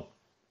Balaão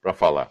para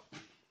falar.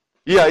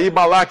 E aí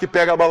Balaque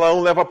pega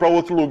Balaão, leva para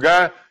outro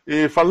lugar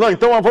e fala, não,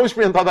 então vamos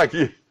experimentar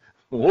daqui.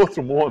 Um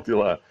outro monte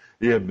lá.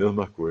 E é a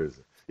mesma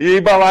coisa. E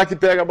Balaque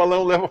pega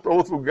Balaão, leva para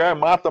outro lugar,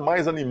 mata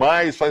mais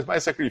animais, faz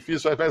mais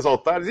sacrifícios, faz mais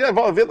altares. E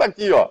vai ver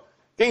daqui, ó.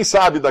 Quem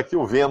sabe daqui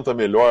o vento é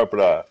melhor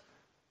para...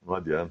 Não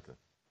adianta.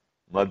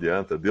 Não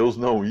adianta. Deus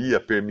não ia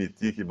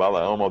permitir que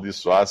Balaão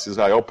amaldiçoasse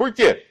Israel. Por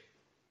quê?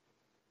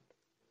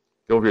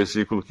 Tem um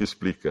versículo que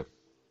explica.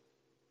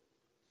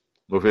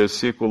 No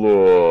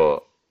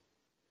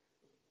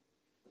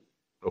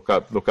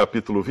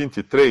capítulo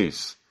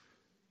 23,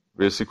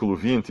 versículo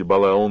 20,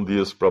 Balaão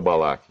diz para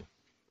Balaque,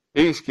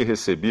 eis que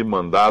recebi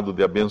mandado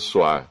de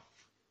abençoar,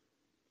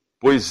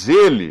 pois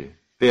ele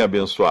tem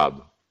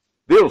abençoado.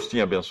 Deus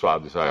tinha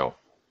abençoado Israel,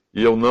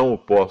 e eu não o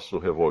posso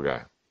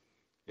revogar.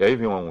 E aí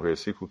vem um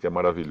versículo que é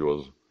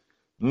maravilhoso.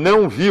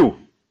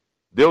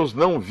 Deus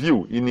não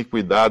viu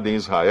iniquidade em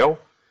Israel,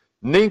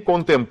 nem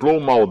contemplou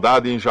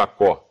maldade em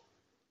Jacó.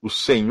 O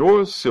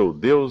Senhor, seu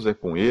Deus, é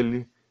com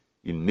ele,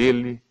 e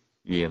nele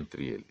e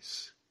entre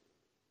eles.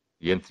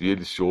 E entre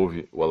eles se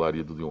ouve o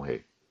alarido de um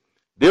rei.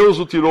 Deus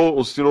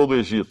os tirou do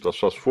Egito, as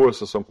suas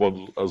forças são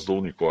como as do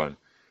unicórnio.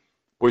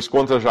 Pois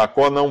contra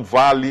Jacó não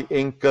vale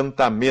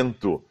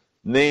encantamento,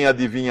 nem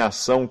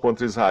adivinhação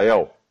contra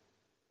Israel.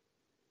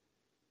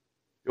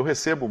 Eu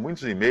recebo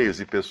muitos e-mails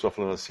de pessoas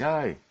falando assim,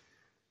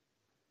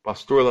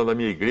 pastor lá da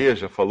minha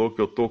igreja falou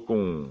que eu estou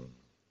com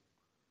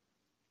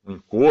um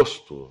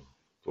encosto,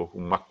 estou com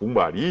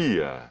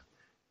macumbaria,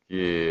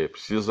 que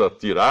precisa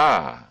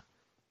tirar,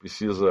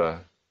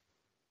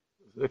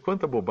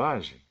 Quanta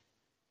bobagem.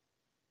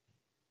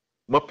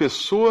 Uma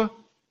pessoa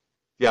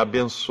que é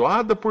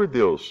abençoada por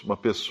Deus, uma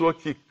pessoa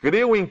que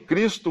creu em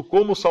Cristo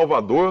como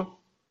Salvador,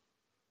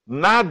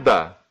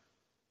 nada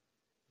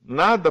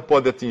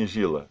pode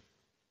atingi-la.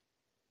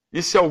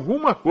 E se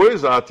alguma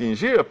coisa a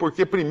atingir, é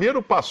porque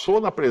primeiro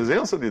passou na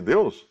presença de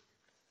Deus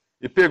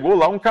e pegou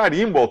lá um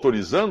carimbo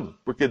autorizando,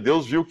 porque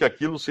Deus viu que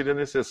aquilo seria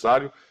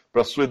necessário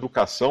para a sua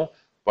educação,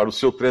 para o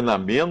seu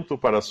treinamento,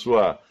 para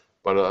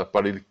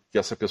que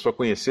essa pessoa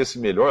conhecesse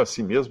melhor a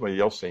si mesma e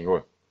ao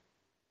Senhor.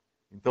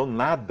 Então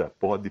nada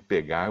pode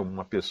pegar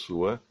uma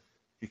pessoa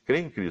que crê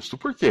em Cristo.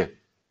 Por quê?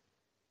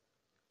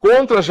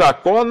 Contra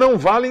Jacó não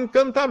vale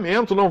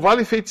encantamento, não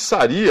vale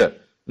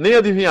feitiçaria, nem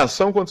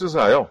adivinhação contra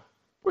Israel.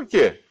 Por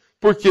quê?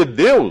 Porque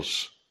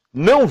Deus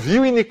não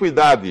viu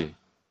iniquidade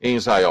em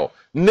Israel,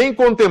 nem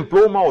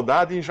contemplou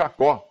maldade em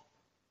Jacó.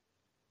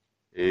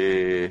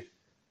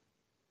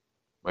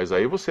 Mas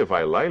aí você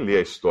vai lá e lê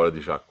a história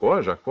de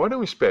Jacó. Jacó era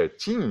um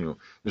espertinho.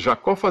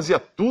 Jacó fazia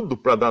tudo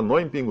para dar nó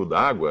em pingo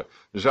d'água.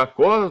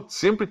 Jacó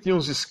sempre tinha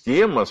uns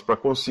esquemas para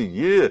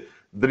conseguir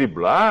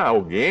driblar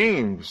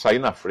alguém, sair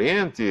na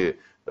frente,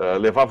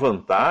 levar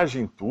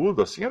vantagem em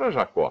tudo. Assim era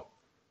Jacó.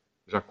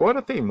 Jacó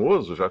era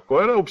teimoso,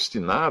 Jacó era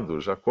obstinado,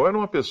 Jacó era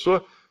uma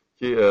pessoa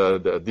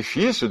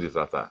difícil de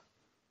tratar.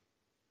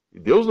 E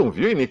Deus não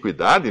viu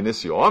iniquidade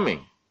nesse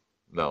homem?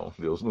 Não,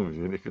 Deus não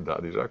viu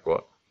iniquidade em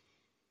Jacó.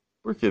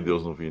 Por que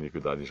Deus não viu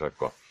iniquidade em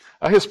Jacó?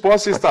 A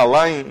resposta está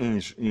lá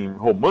em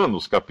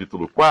Romanos,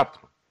 capítulo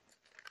 4.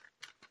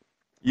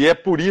 E é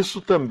por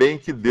isso também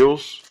que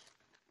Deus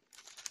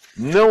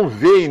não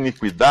vê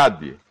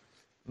iniquidade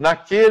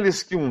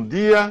naqueles que um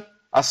dia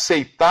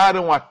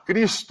aceitaram a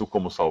Cristo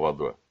como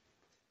Salvador.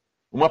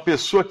 Uma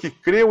pessoa que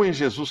creu em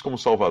Jesus como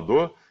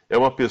Salvador é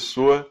uma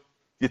pessoa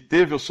que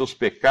teve os seus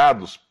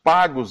pecados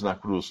pagos na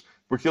cruz.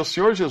 Porque o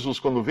Senhor Jesus,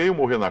 quando veio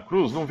morrer na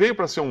cruz, não veio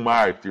para ser um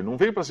mártir, não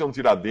veio para ser um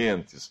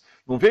tiradentes,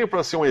 não veio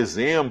para ser um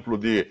exemplo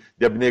de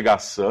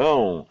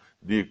abnegação,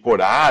 de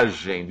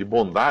coragem, de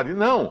bondade,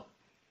 não.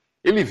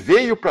 Ele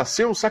veio para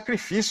ser um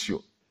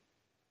sacrifício.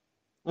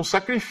 Um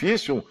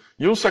sacrifício,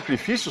 e um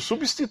sacrifício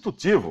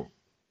substitutivo.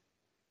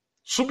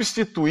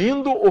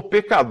 Substituindo o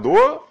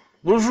pecador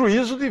no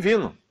juízo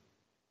divino.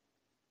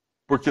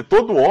 Porque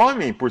todo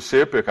homem, por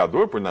ser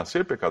pecador, por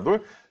nascer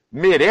pecador,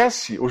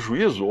 merece o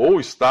juízo, ou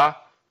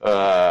está,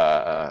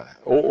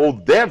 ou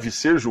deve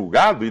ser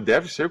julgado e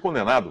deve ser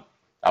condenado.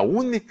 A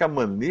única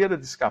maneira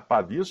de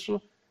escapar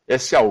disso é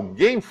se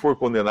alguém for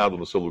condenado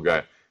no seu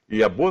lugar.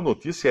 E a boa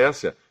notícia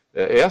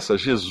é essa: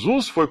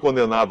 Jesus foi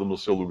condenado no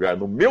seu lugar,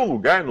 no meu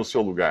lugar, no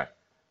seu lugar,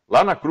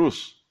 lá na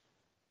cruz.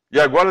 E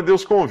agora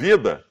Deus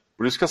convida,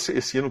 por isso que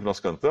esse hino que nós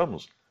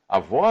cantamos, a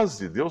voz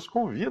de Deus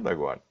convida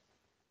agora.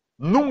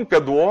 Nunca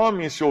do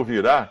homem se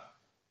ouvirá,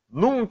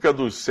 nunca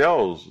dos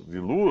céus de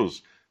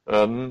luz,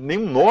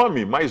 nenhum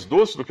nome mais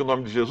doce do que o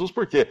nome de Jesus,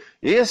 porque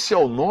esse é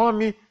o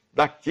nome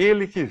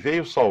daquele que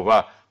veio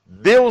salvar.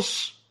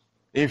 Deus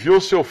enviou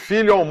seu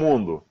Filho ao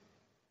mundo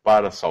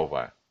para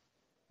salvar.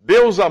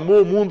 Deus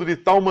amou o mundo de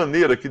tal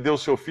maneira que deu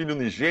seu Filho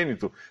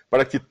unigênito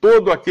para que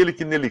todo aquele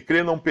que nele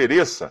crê não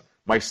pereça,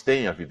 mas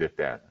tenha a vida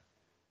eterna.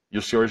 E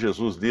o Senhor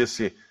Jesus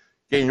disse: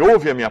 quem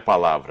ouve a minha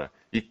palavra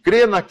e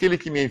crê naquele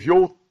que me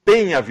enviou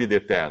tem a vida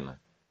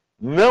eterna.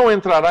 Não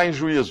entrará em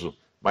juízo,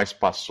 mas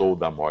passou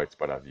da morte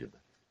para a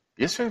vida.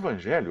 Esse é o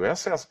Evangelho,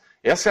 essa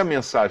é a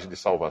mensagem de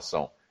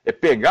salvação. É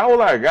pegar ou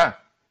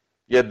largar.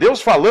 E é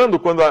Deus falando,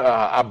 quando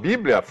a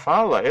Bíblia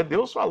fala, é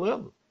Deus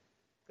falando.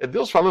 É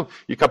Deus falando.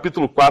 E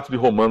capítulo 4 de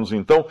Romanos,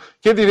 então: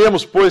 que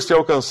diremos, pois, ter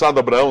alcançado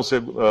Abraão,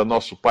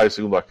 nosso pai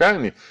segundo a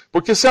carne?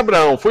 Porque se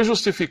Abraão foi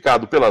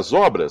justificado pelas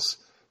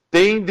obras,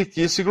 tem de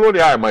que se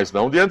gloriar, mas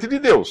não diante de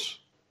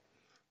Deus.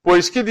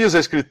 Pois que diz a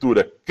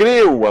Escritura?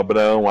 Creu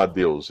Abraão a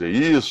Deus, e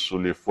isso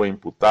lhe foi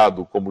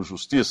imputado como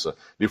justiça,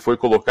 lhe foi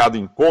colocado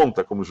em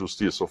conta como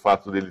justiça, o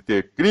fato dele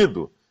ter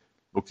crido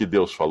no que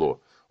Deus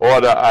falou.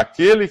 Ora,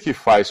 aquele que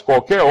faz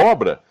qualquer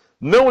obra,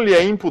 não lhe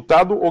é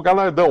imputado o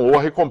galardão, ou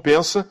a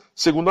recompensa,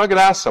 segundo a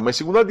graça, mas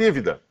segundo a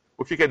dívida.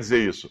 O que quer dizer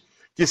isso?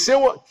 Que se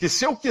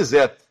eu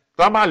quiser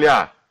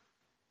trabalhar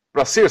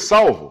para ser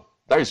salvo,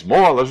 dar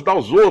esmola, ajudar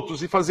os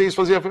outros e fazer isso,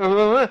 fazer...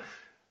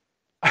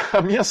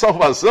 a minha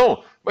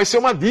salvação vai ser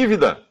uma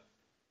dívida.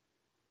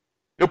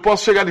 Eu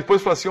posso chegar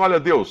depois e falar assim: olha,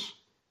 Deus,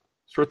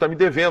 o Senhor está me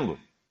devendo.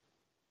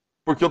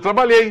 Porque eu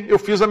trabalhei, eu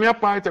fiz a minha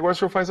parte, agora o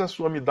Senhor faz a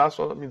sua, me dá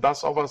a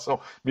salvação,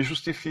 me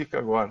justifica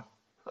agora.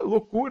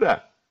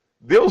 Loucura!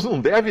 Deus não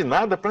deve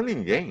nada para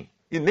ninguém,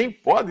 e nem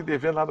pode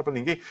dever nada para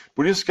ninguém.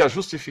 Por isso que a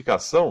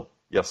justificação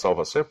e a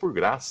salvação é por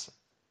graça.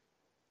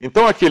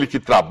 Então aquele que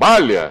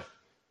trabalha,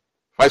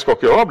 faz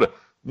qualquer obra,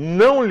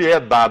 não lhe é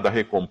dada a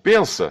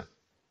recompensa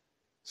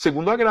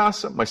segundo a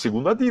graça, mas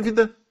segundo a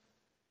dívida.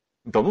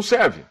 Então não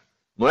serve.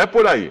 Não é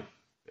por aí.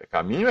 É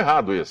caminho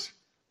errado esse.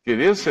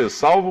 Querer ser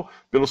salvo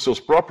pelos seus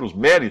próprios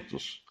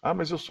méritos. Ah,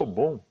 mas eu sou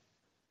bom.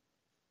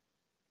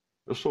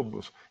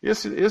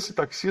 Esse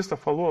taxista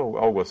falou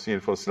algo assim.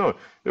 Ele falou assim: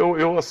 não,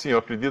 eu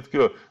acredito que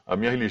a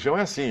minha religião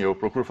é assim. Eu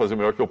procuro fazer o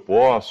melhor que eu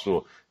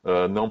posso,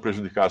 não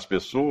prejudicar as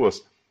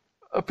pessoas.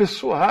 A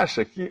pessoa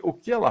acha que o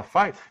que ela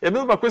faz... É a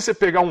mesma coisa você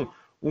pegar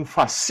um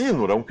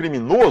facínora, um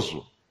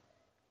criminoso,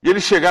 e ele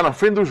chegar na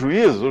frente do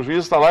juiz, o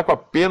juiz está lá com a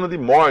pena de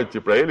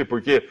morte para ele,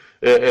 porque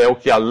é o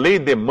que a lei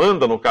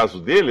demanda no caso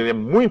dele, ele é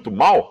muito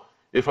mau.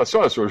 Ele fala assim: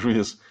 olha, senhor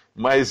juiz,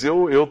 mas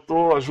eu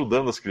estou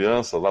ajudando as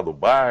crianças lá do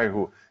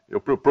bairro, eu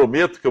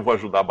prometo que eu vou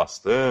ajudar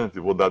bastante,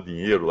 vou dar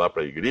dinheiro lá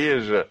para a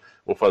igreja,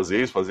 vou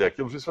fazer isso, fazer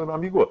aquilo. O juiz fala: meu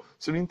amigo,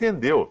 você não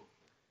entendeu.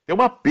 Tem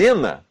uma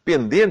pena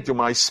pendente,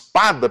 uma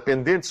espada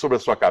pendente sobre a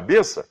sua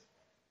cabeça,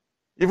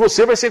 e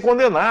você vai ser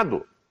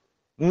condenado.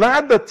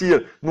 Nada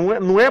tira.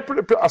 Não é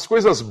as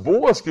coisas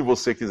boas que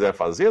você quiser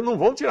fazer não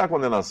vão tirar a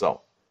condenação.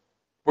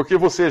 Porque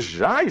você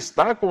já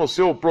está com o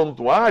seu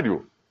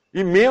prontuário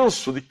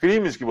imenso de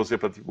crimes que você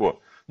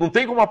praticou. Não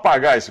tem como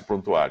apagar esse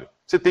prontuário.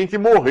 Você tem que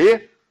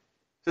morrer.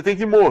 Você tem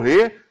que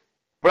morrer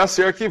para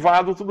ser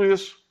arquivado tudo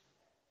isso.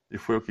 E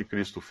foi o que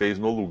Cristo fez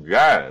no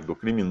lugar do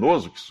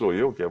criminoso, que sou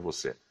eu, que é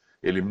você.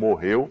 Ele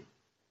morreu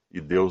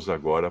e Deus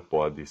agora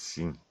pode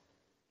sim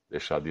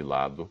deixar de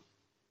lado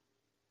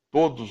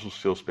todos os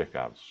seus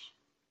pecados.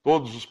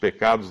 Todos os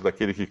pecados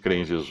daquele que crê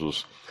em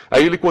Jesus.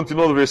 Aí ele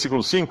continua no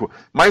versículo 5: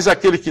 mas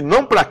aquele que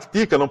não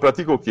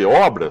pratica o quê?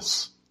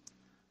 Obras,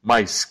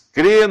 mas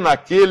crê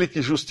naquele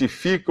que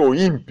justifica o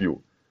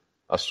ímpio.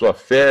 A sua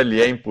fé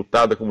lhe é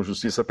imputada como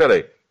justiça.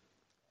 Peraí,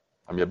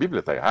 a minha Bíblia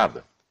está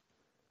errada?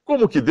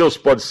 Como que Deus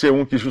pode ser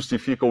um que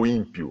justifica o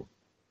ímpio?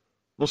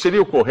 Não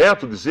seria o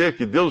correto dizer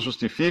que Deus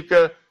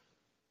justifica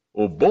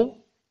o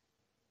bom?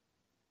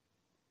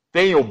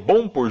 Tem o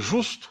bom por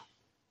justo?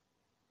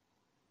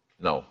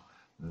 Não.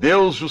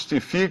 Deus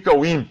justifica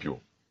o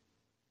ímpio.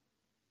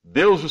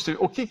 Deus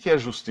justifica. O que é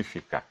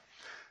justificar?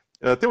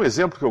 Tem um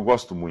exemplo que eu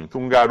gosto muito.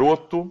 Um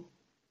garoto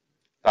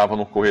estava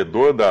no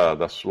corredor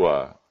da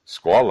sua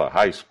escola,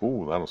 high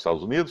school, lá nos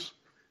Estados Unidos.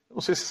 Eu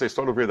não sei se essa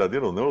história é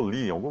verdadeira ou não, eu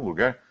li em algum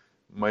lugar,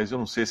 mas eu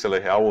não sei se ela é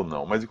real ou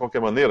não. Mas, de qualquer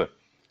maneira,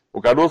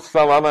 o garoto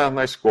está lá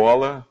na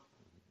escola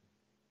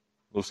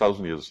nos Estados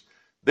Unidos.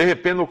 De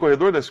repente, no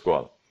corredor da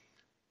escola,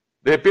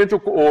 de repente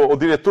o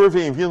diretor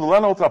vem vindo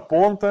lá na outra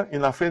ponta e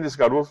na frente desse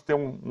garoto tem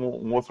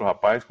um outro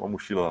rapaz com uma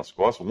mochila nas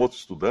costas, um outro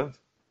estudante.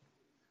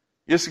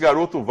 E esse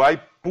garoto vai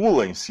e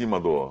pula em cima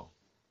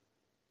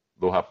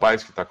do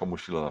rapaz que está com a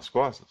mochila nas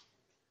costas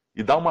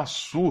e dá uma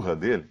surra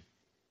dele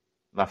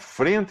na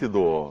frente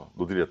do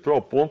diretor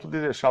ao ponto de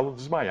deixá-lo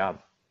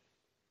desmaiado.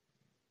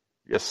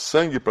 E é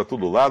sangue para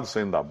todo lado,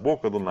 saindo da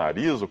boca, do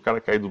nariz, o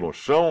cara caído no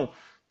chão,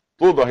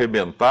 todo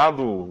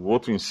arrebentado, o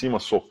outro em cima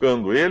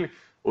socando ele.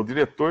 O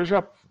diretor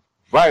já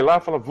vai lá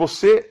e fala,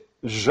 você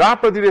já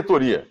para a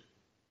diretoria.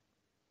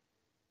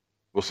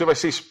 Você vai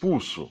ser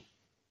expulso.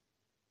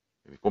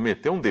 Ele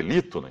cometeu um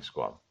delito na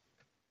escola.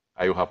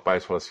 Aí o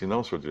rapaz fala assim,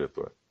 não, senhor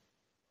diretor,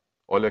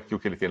 olha aqui o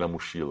que ele tem na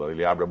mochila.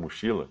 Ele abre a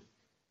mochila,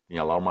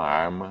 tinha lá uma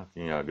arma,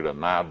 tinha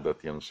granada,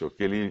 tinha não sei o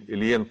que.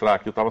 Ele ia entrar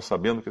aqui, eu estava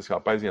sabendo que esse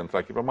rapaz ia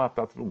entrar aqui para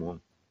matar todo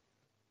mundo.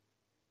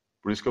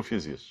 Por isso que eu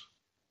fiz isso.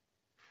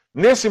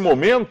 Nesse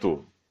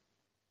momento,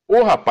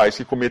 o rapaz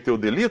que cometeu o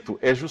delito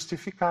é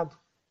justificado.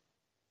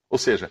 Ou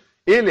seja,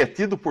 ele é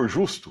tido por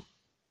justo.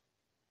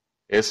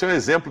 Esse é um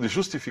exemplo de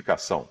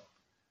justificação.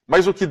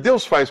 Mas o que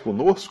Deus faz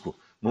conosco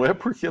não é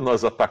porque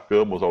nós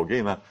atacamos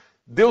alguém, não.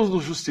 Deus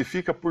nos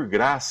justifica por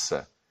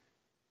graça,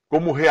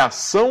 como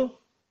reação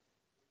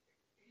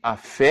à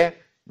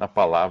fé na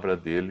palavra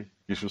dele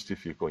que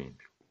justifica o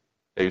ímpio.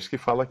 É isso que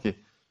fala aqui.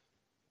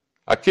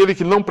 Aquele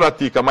que não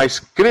pratica, mas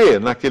crê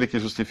naquele que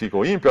justifica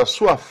o ímpio, a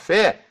sua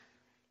fé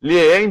lhe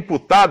é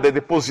imputada, é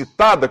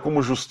depositada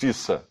como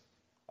justiça.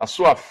 A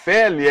sua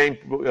fé lhe é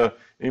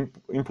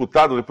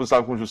imputada,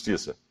 depositada como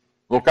justiça.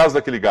 No caso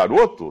daquele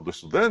garoto, do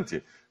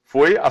estudante,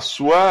 foi a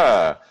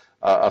sua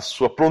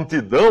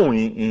prontidão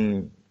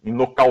em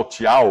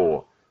nocautear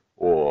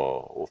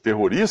o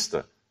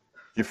terrorista,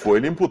 que foi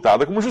lhe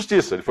imputada como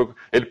justiça.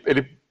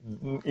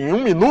 Em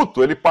um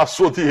minuto, ele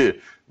passou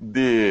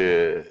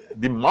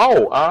de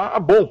mal a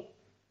bom.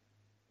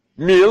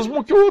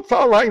 Mesmo que o outro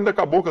está lá ainda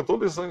com a boca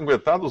toda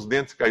ensanguentada, os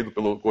dentes caídos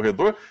pelo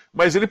corredor,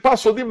 mas ele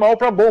passou de mal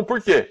para bom.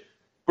 Por quê?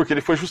 Porque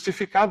ele foi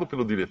justificado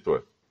pelo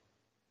diretor.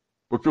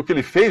 Porque o que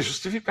ele fez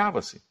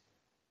justificava-se.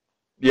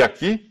 E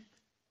aqui,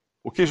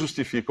 o que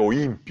justifica o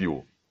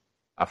ímpio?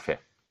 A fé.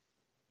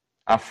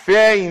 A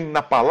fé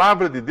na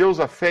palavra de Deus,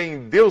 a fé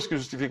em Deus que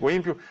justifica o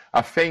ímpio,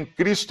 a fé em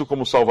Cristo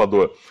como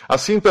Salvador.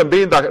 Assim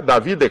também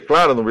Davi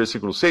declara no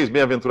versículo 6,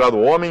 bem-aventurado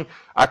o homem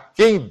a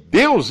quem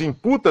Deus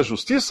imputa a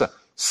justiça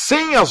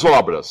sem as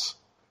obras,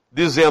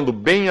 dizendo,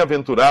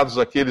 bem-aventurados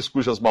aqueles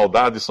cujas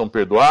maldades são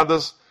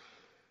perdoadas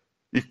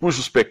e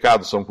cujos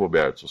pecados são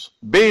cobertos.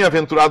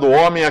 Bem-aventurado o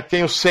homem a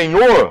quem o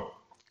Senhor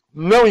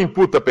não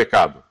imputa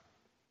pecado.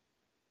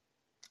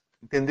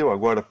 Entendeu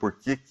agora por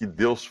que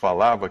Deus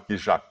falava que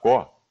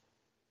Jacó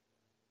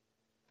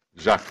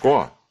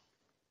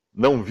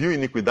não viu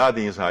iniquidade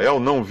em Israel,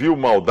 não viu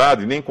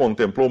maldade, nem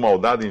contemplou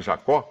maldade em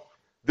Jacó?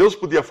 Deus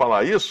podia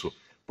falar isso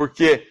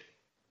porque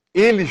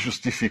ele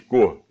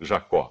justificou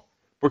Jacó.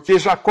 Porque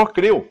Jacó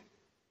creu.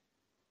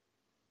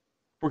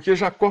 Porque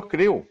Jacó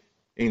creu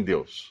em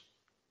Deus.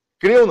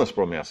 Creu nas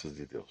promessas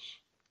de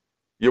Deus.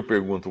 E eu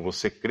pergunto,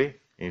 você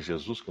crê em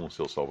Jesus como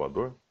seu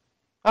Salvador?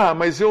 Ah,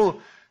 mas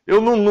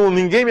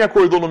ninguém me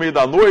acordou no meio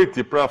da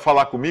noite para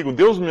falar comigo.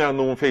 Deus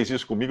não fez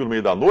isso comigo no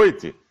meio da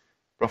noite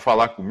para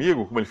falar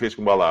comigo, como ele fez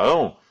com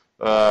Balaão.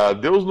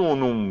 Deus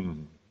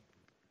não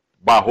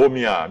barrou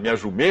minha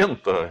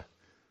jumenta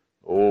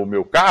ou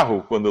meu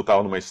carro quando eu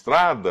estava numa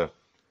estrada.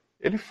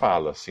 Ele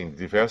fala assim de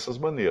diversas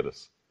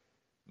maneiras.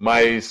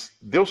 Mas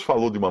Deus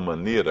falou de uma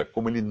maneira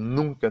como ele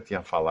nunca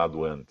tinha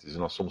falado antes. E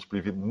nós somos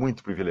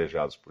muito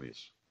privilegiados por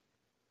isso.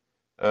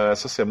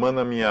 Essa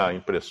semana a minha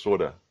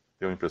impressora,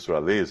 tem uma impressora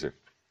laser,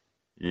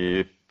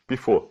 e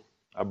pifou.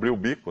 Abriu o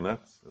bico, né?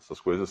 Essas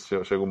coisas,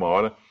 chega uma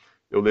hora,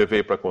 eu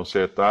levei para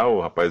consertar,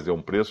 o rapaz deu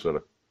um preço,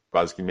 era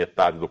quase que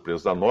metade do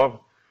preço da nova.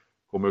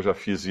 Como eu já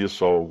fiz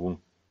isso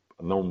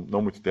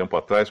não muito tempo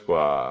atrás com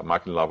a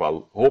máquina de lavar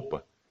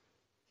roupa,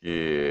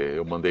 que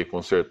eu mandei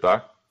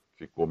consertar,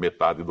 ficou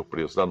metade do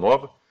preço da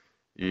nova,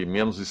 e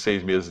menos de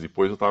 6 meses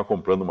depois eu estava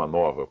comprando uma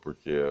nova,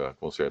 porque a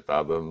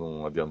consertada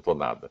não adiantou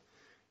nada.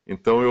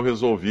 Então eu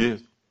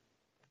resolvi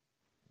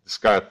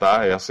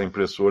descartar essa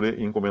impressora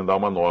e encomendar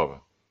uma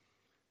nova.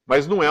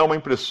 Mas não é uma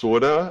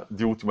impressora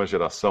de última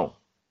geração.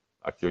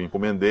 A que eu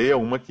encomendei é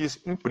uma que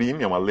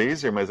imprime, é uma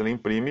laser, mas ela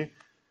imprime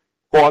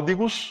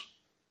códigos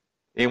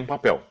em um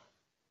papel.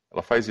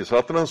 Ela faz isso,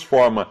 ela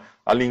transforma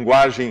a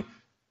linguagem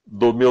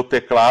do meu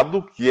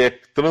teclado, que é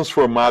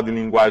transformado em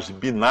linguagem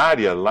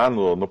binária lá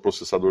no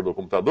processador do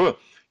computador,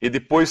 e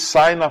depois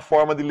sai na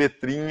forma de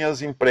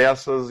letrinhas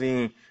impressas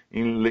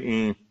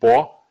em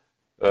pó,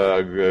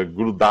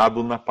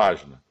 grudado na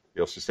página.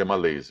 É o sistema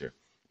laser.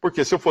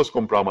 Porque se eu fosse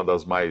comprar uma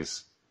das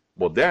mais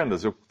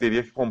modernas, eu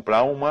teria que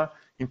comprar uma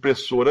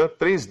impressora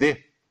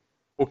 3D.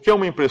 O que é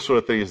uma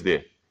impressora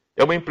 3D?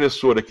 É uma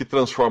impressora que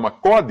transforma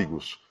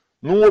códigos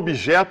num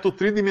objeto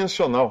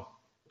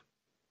tridimensional.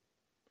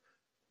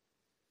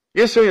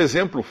 Esse é um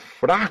exemplo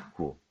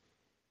fraco,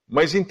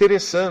 mas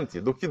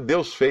interessante do que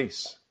Deus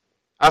fez.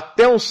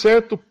 Até um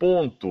certo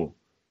ponto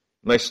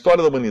na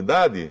história da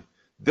humanidade,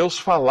 Deus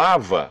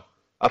falava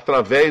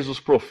através dos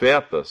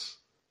profetas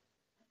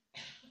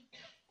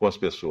com as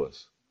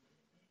pessoas.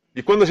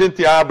 E quando a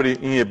gente abre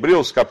em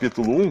Hebreus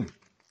capítulo 1,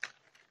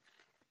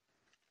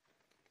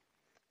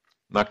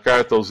 na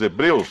carta aos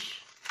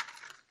Hebreus,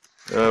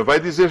 vai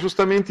dizer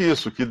justamente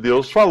isso, que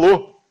Deus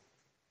falou,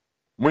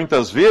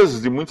 muitas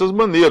vezes, de muitas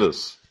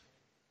maneiras,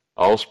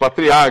 aos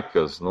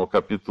patriarcas, no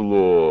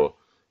capítulo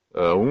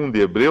 1 de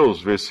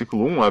Hebreus,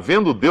 versículo 1,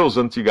 havendo Deus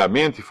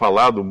antigamente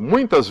falado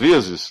muitas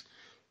vezes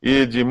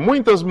e de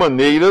muitas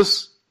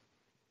maneiras,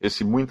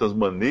 esse muitas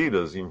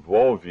maneiras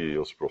envolve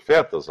os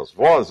profetas, as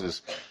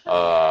vozes,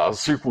 as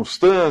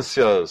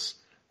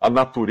circunstâncias, a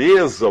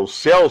natureza, os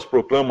céus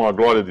proclamam a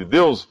glória de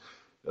Deus,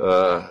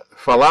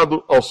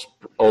 falado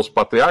aos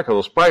patriarcas,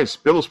 aos pais,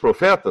 pelos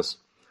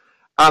profetas,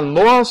 a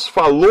nós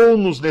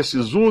falou-nos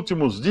nesses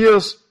últimos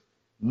dias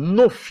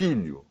no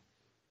Filho.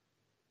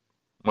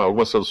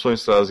 Algumas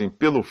traduções trazem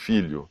pelo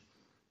Filho,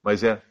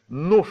 mas é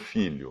no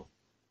Filho.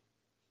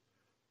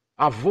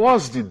 A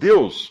voz de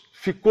Deus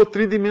ficou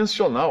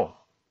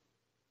tridimensional.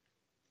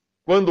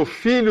 Quando o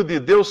Filho de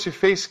Deus se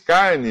fez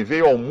carne,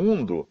 veio ao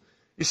mundo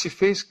e se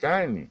fez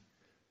carne.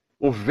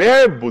 O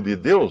verbo de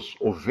Deus,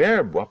 o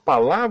verbo, a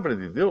palavra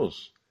de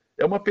Deus,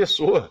 é uma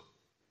pessoa.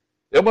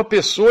 É uma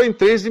pessoa em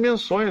 3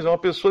 dimensões, é uma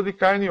pessoa de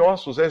carne e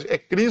ossos, é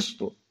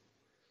Cristo.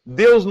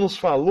 Deus nos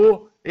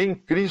falou em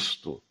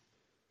Cristo.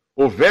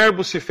 O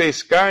verbo se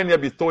fez carne,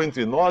 habitou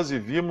entre nós e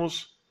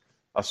vimos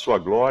a sua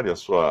glória, a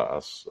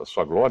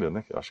sua glória,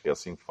 né? Acho que é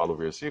assim que fala o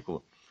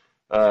versículo.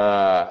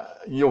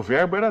 E o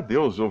verbo era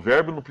Deus, o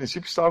verbo no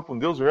princípio estava com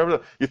Deus,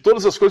 e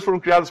todas as coisas foram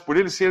criadas por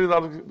ele, sem ele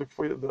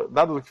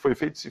nada do que foi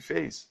feito se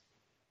fez.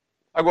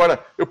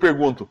 Agora, eu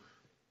pergunto,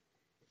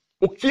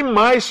 o que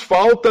mais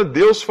falta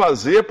Deus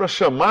fazer para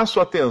chamar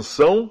sua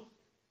atenção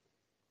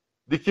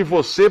de que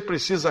você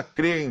precisa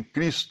crer em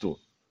Cristo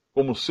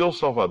como seu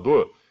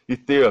Salvador e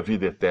ter a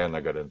vida eterna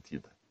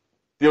garantida?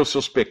 Ter os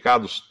seus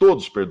pecados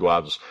todos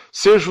perdoados,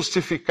 ser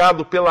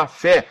justificado pela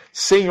fé,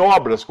 sem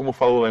obras, como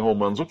falou lá em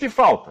Romanos. O que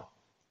falta?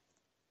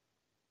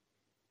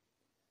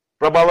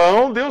 Para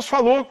Balaão, Deus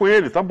falou com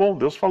ele, tá bom,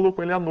 Deus falou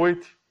com ele à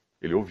noite.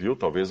 Ele ouviu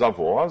talvez a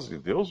voz de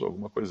Deus,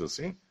 alguma coisa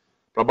assim.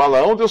 Para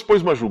Balaão, Deus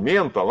pôs uma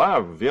jumenta lá,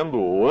 vendo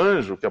o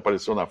anjo que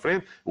apareceu na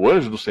frente, o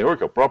anjo do Senhor,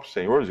 que é o próprio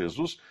Senhor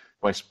Jesus,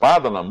 com a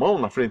espada na mão,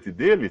 na frente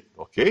dele,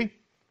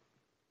 ok?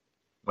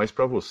 Mas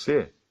para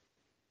você,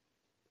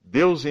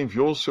 Deus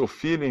enviou o seu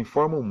Filho em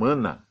forma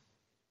humana,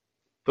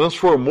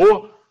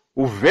 transformou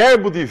o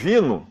Verbo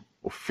divino,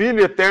 o Filho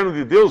eterno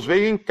de Deus,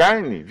 veio em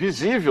carne,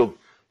 visível,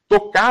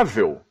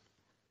 tocável.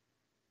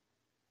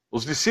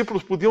 Os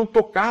discípulos podiam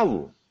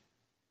tocá-lo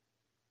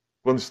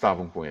quando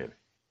estavam com ele.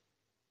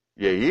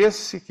 E é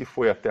esse que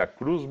foi até a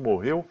cruz,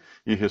 morreu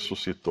e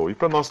ressuscitou. E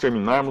para nós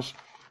terminarmos,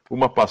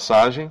 uma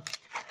passagem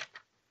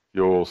que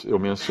eu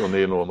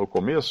mencionei no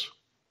começo,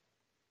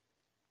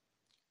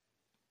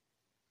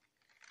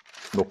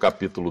 no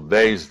capítulo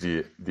 10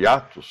 de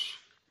Atos,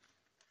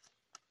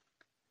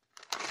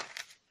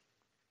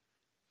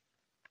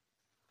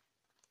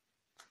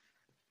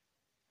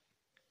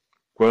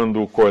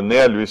 quando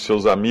Cornélio e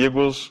seus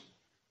amigos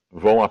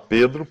vão a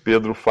Pedro,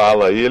 Pedro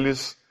fala a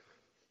eles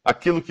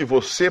aquilo que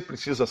você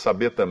precisa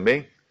saber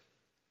também,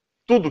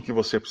 tudo o que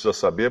você precisa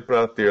saber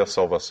para ter a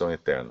salvação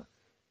eterna.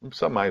 Não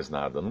precisa mais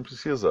nada, não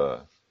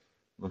precisa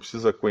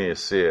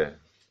conhecer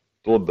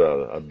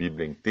toda a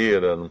Bíblia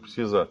inteira, não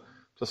precisa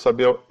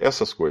saber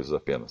essas coisas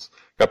apenas.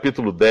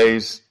 Capítulo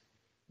 10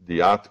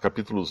 de Atos,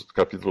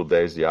 capítulo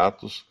 10 de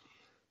Atos,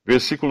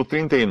 versículo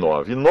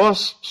 39. E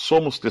nós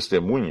somos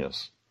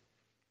testemunhas,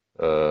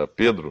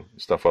 Pedro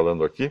está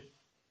falando aqui,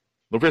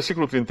 no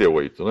versículo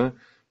 38, né?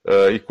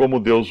 E como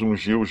Deus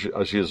ungiu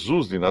a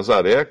Jesus de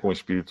Nazaré com o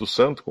Espírito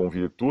Santo, com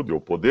virtude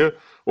ou poder,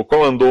 o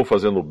qual andou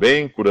fazendo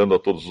bem, curando a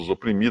todos os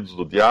oprimidos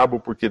do diabo,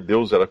 porque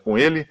Deus era com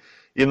ele,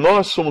 e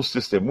nós somos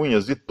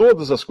testemunhas de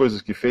todas as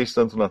coisas que fez,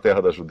 tanto na terra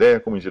da Judéia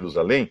como em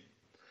Jerusalém,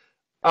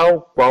 ao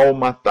qual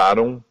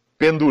mataram,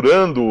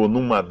 pendurando-o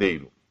num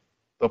madeiro.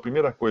 Então a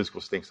primeira coisa que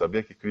você tem que saber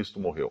é que Cristo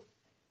morreu.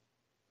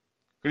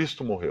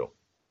 Cristo morreu.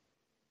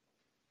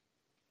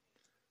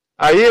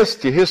 A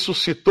este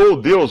ressuscitou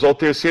Deus ao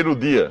 3º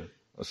dia.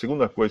 A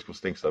segunda coisa que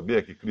você tem que saber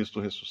é que Cristo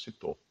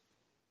ressuscitou.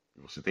 E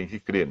você tem que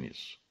crer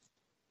nisso.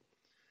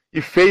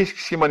 e fez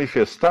que se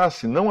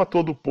manifestasse não a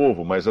todo o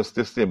povo, mas às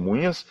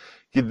testemunhas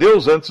que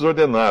Deus antes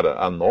ordenara,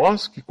 a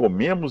nós que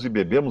comemos e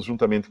bebemos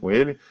juntamente com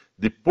ele,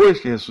 depois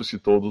que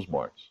ressuscitou dos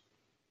mortos.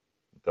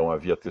 Então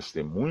havia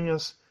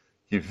testemunhas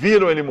que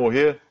viram ele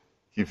morrer,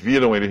 que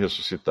viram ele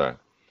ressuscitar.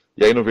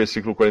 E aí no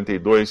versículo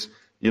 42,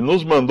 e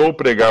nos mandou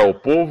pregar ao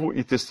povo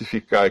e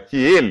testificar que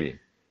ele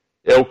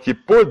é o que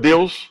por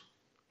Deus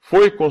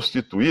foi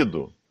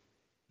constituído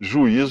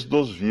juiz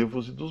dos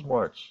vivos e dos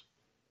mortos.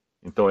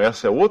 Então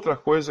essa é outra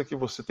coisa que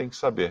você tem que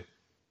saber,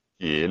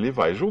 que ele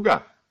vai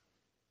julgar.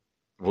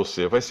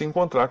 Você vai se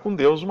encontrar com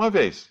Deus uma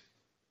vez.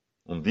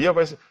 Um dia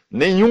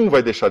nenhum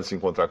vai deixar de se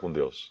encontrar com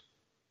Deus.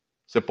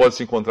 Você pode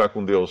se encontrar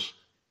com Deus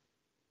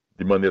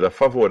de maneira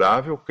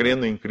favorável,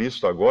 crendo em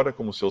Cristo agora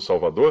como seu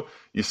Salvador,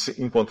 e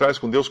se encontrar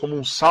com Deus como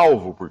um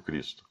salvo por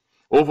Cristo.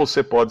 Ou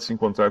você pode se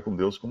encontrar com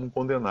Deus como um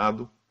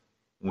condenado,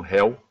 um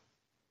réu,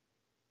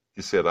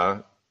 que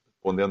será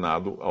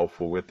condenado ao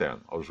fogo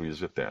eterno, ao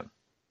juízo eterno.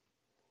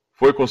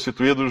 Foi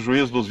constituído o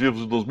juiz dos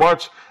vivos e dos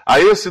mortos. A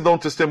esse dão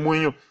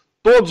testemunho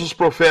todos os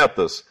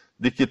profetas,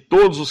 de que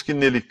todos os que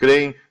nele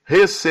creem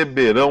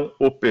receberão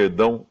o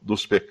perdão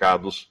dos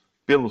pecados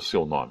pelo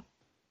seu nome.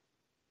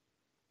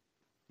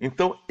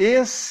 Então,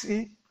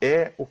 esse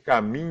é o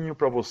caminho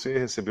para você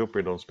receber o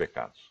perdão dos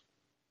pecados.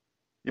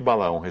 E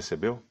Balaão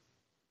recebeu?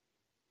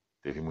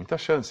 Teve muita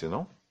chance,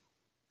 não?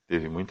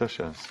 Teve muita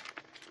chance.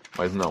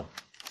 Mas não.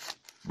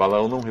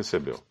 Balaão não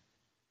recebeu.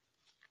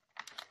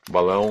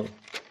 Balaão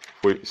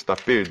está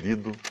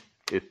perdido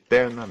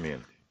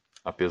eternamente.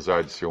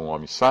 Apesar de ser um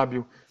homem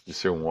sábio, de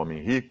ser um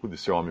homem rico, de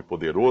ser um homem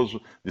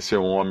poderoso, de ser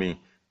um homem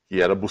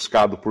que era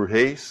buscado por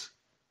reis,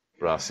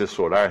 para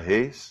assessorar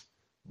reis,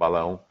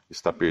 Balaão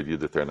está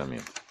perdido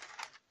eternamente.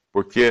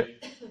 Porque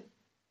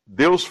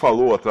Deus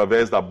falou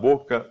através da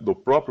boca do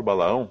próprio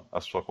Balaão a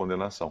sua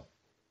condenação.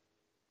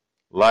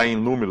 Lá em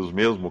Números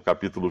mesmo,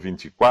 capítulo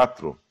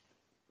 24,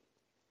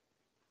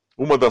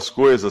 uma das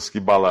coisas que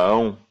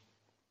Balaão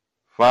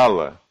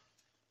fala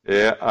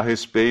é a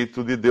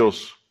respeito de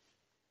Deus.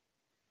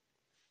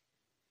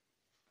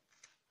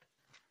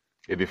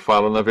 Ele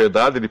fala, na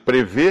verdade, ele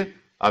prevê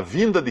a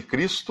vinda de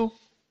Cristo,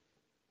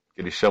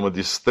 que ele chama de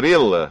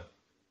estrela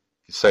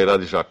que sairá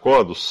de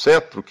Jacó, do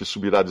cetro que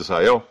subirá de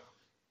Israel,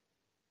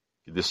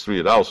 que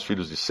destruirá os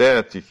filhos de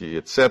Sete,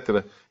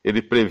 etc.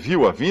 Ele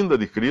previu a vinda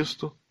de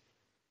Cristo,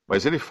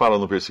 mas ele fala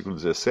no versículo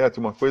 17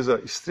 uma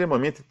coisa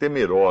extremamente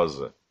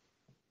temerosa,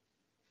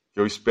 que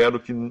eu espero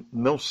que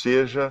não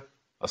seja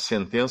a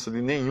sentença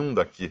de nenhum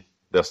daqui,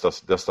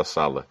 desta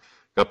sala.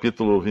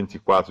 Capítulo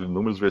 24 de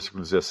Números,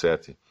 versículo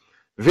 17.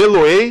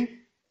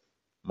 Vê-lo-ei,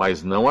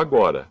 mas não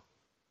agora.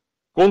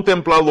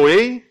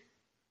 Contemplá-lo-ei,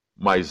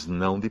 mas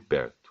não de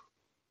perto.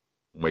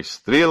 Uma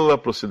estrela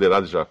procederá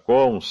de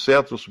Jacó, um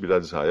cetro subirá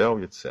de Israel,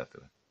 e etc.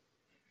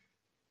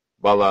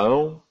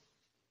 Balaão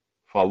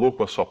falou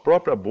com a sua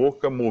própria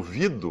boca,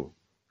 movido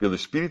pelo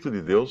Espírito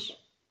de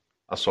Deus,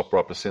 a sua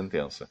própria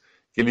sentença.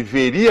 Que ele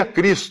veria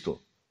Cristo,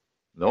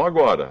 não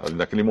agora,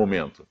 naquele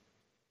momento,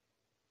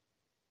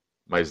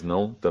 mas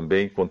não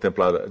também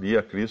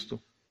contemplaria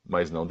Cristo,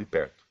 mas não de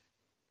perto.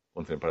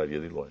 Contemplaria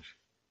de longe.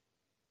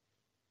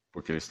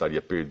 Porque ele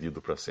estaria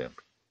perdido para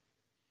sempre.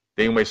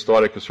 Tem uma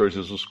história que o Senhor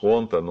Jesus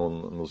conta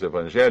nos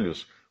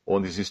evangelhos,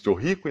 onde existe o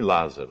rico e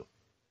Lázaro.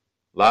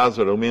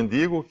 Lázaro é um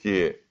mendigo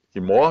que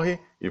morre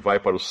e vai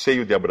para o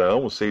seio de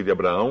Abraão. O seio de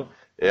Abraão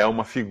é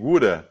uma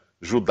figura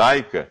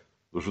judaica,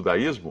 do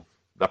judaísmo,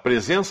 da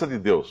presença de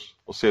Deus.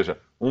 Ou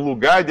seja, um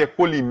lugar de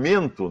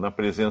acolhimento na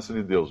presença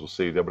de Deus, o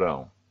seio de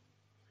Abraão.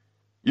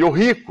 E o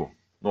rico,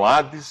 no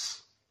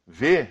Hades,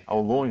 vê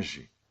ao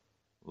longe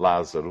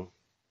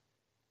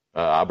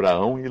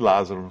Abraão e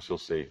Lázaro no seu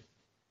seio.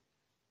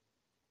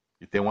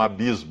 E tem um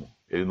abismo,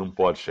 ele não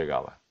pode chegar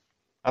lá.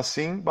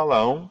 Assim,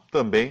 Balaão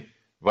também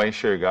vai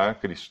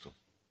enxergar Cristo,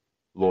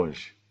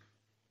 longe.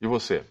 E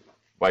você?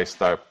 Vai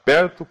estar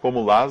perto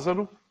como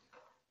Lázaro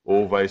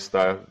ou vai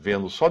estar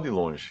vendo só de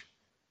longe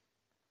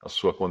a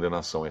sua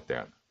condenação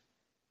eterna?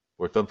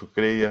 Portanto,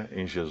 creia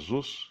em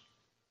Jesus,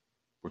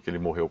 porque ele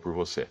morreu por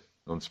você.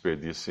 Não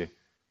desperdice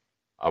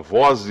a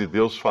voz de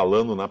Deus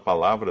falando na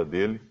palavra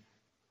dele.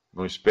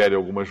 Não espere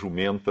alguma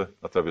jumenta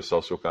atravessar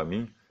o seu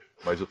caminho.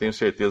 Mas eu tenho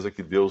certeza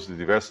que Deus, de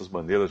diversas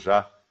maneiras,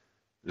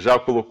 já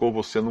colocou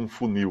você num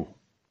funil.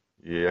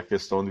 E é a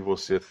questão de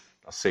você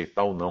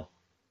aceitar ou não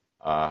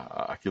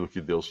aquilo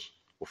que Deus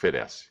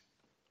oferece.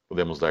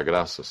 Podemos dar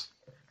graças?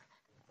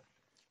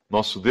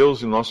 Nosso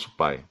Deus e nosso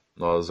Pai,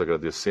 nós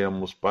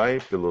agradecemos, Pai,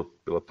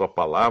 pela Tua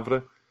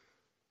palavra,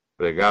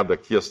 pregada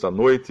aqui esta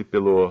noite,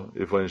 pelo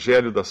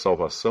Evangelho da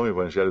salvação,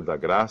 Evangelho da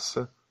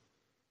graça,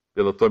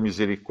 pela Tua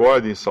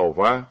misericórdia em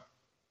salvar,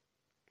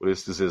 por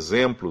estes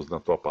exemplos na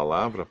Tua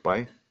palavra,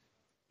 Pai,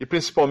 e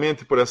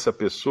principalmente por essa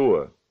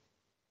pessoa,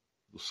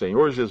 do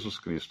Senhor Jesus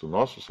Cristo,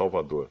 nosso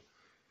Salvador,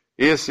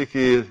 esse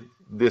que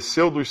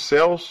desceu dos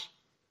céus,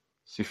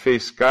 se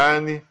fez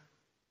carne,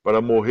 para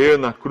morrer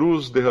na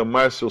cruz,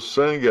 derramar seu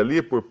sangue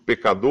ali por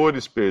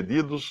pecadores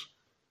perdidos,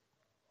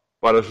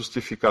 para a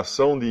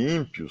justificação de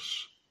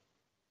ímpios,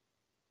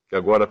 que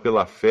agora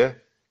pela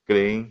fé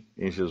creem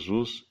em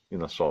Jesus e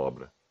na sua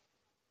obra.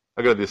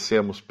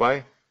 Agradecemos,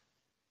 Pai,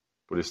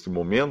 por este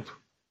momento.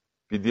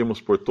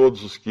 Pedimos por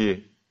todos os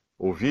que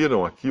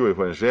ouviram aqui o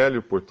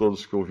Evangelho, por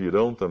todos que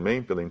ouvirão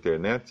também pela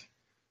internet,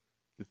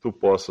 que Tu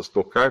possas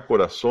tocar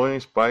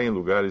corações, Pai, em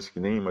lugares que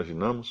nem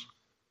imaginamos,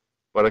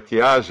 para que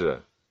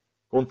haja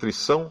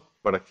contrição,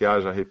 para que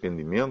haja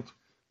arrependimento,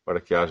 para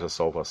que haja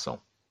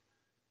salvação.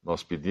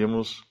 Nós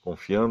pedimos,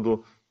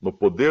 confiando no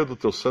poder do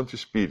Teu Santo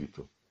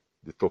Espírito,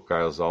 de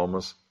tocar as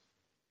almas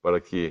para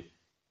que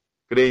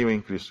creiam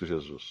em Cristo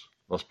Jesus.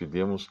 Nós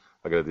pedimos,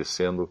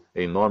 agradecendo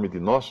em nome de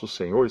nosso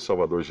Senhor e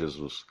Salvador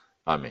Jesus.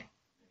 Amém.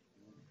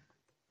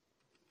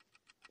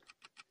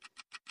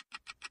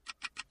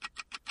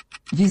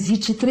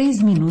 Visite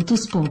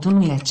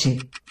 3minutos.net.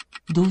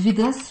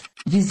 Dúvidas?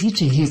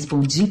 Visite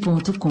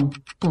respondi.com.br.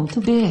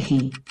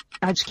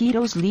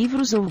 Adquira os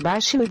livros ou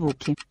baixe o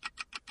e-book.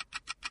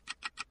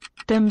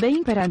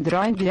 Também para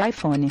Android e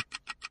iPhone.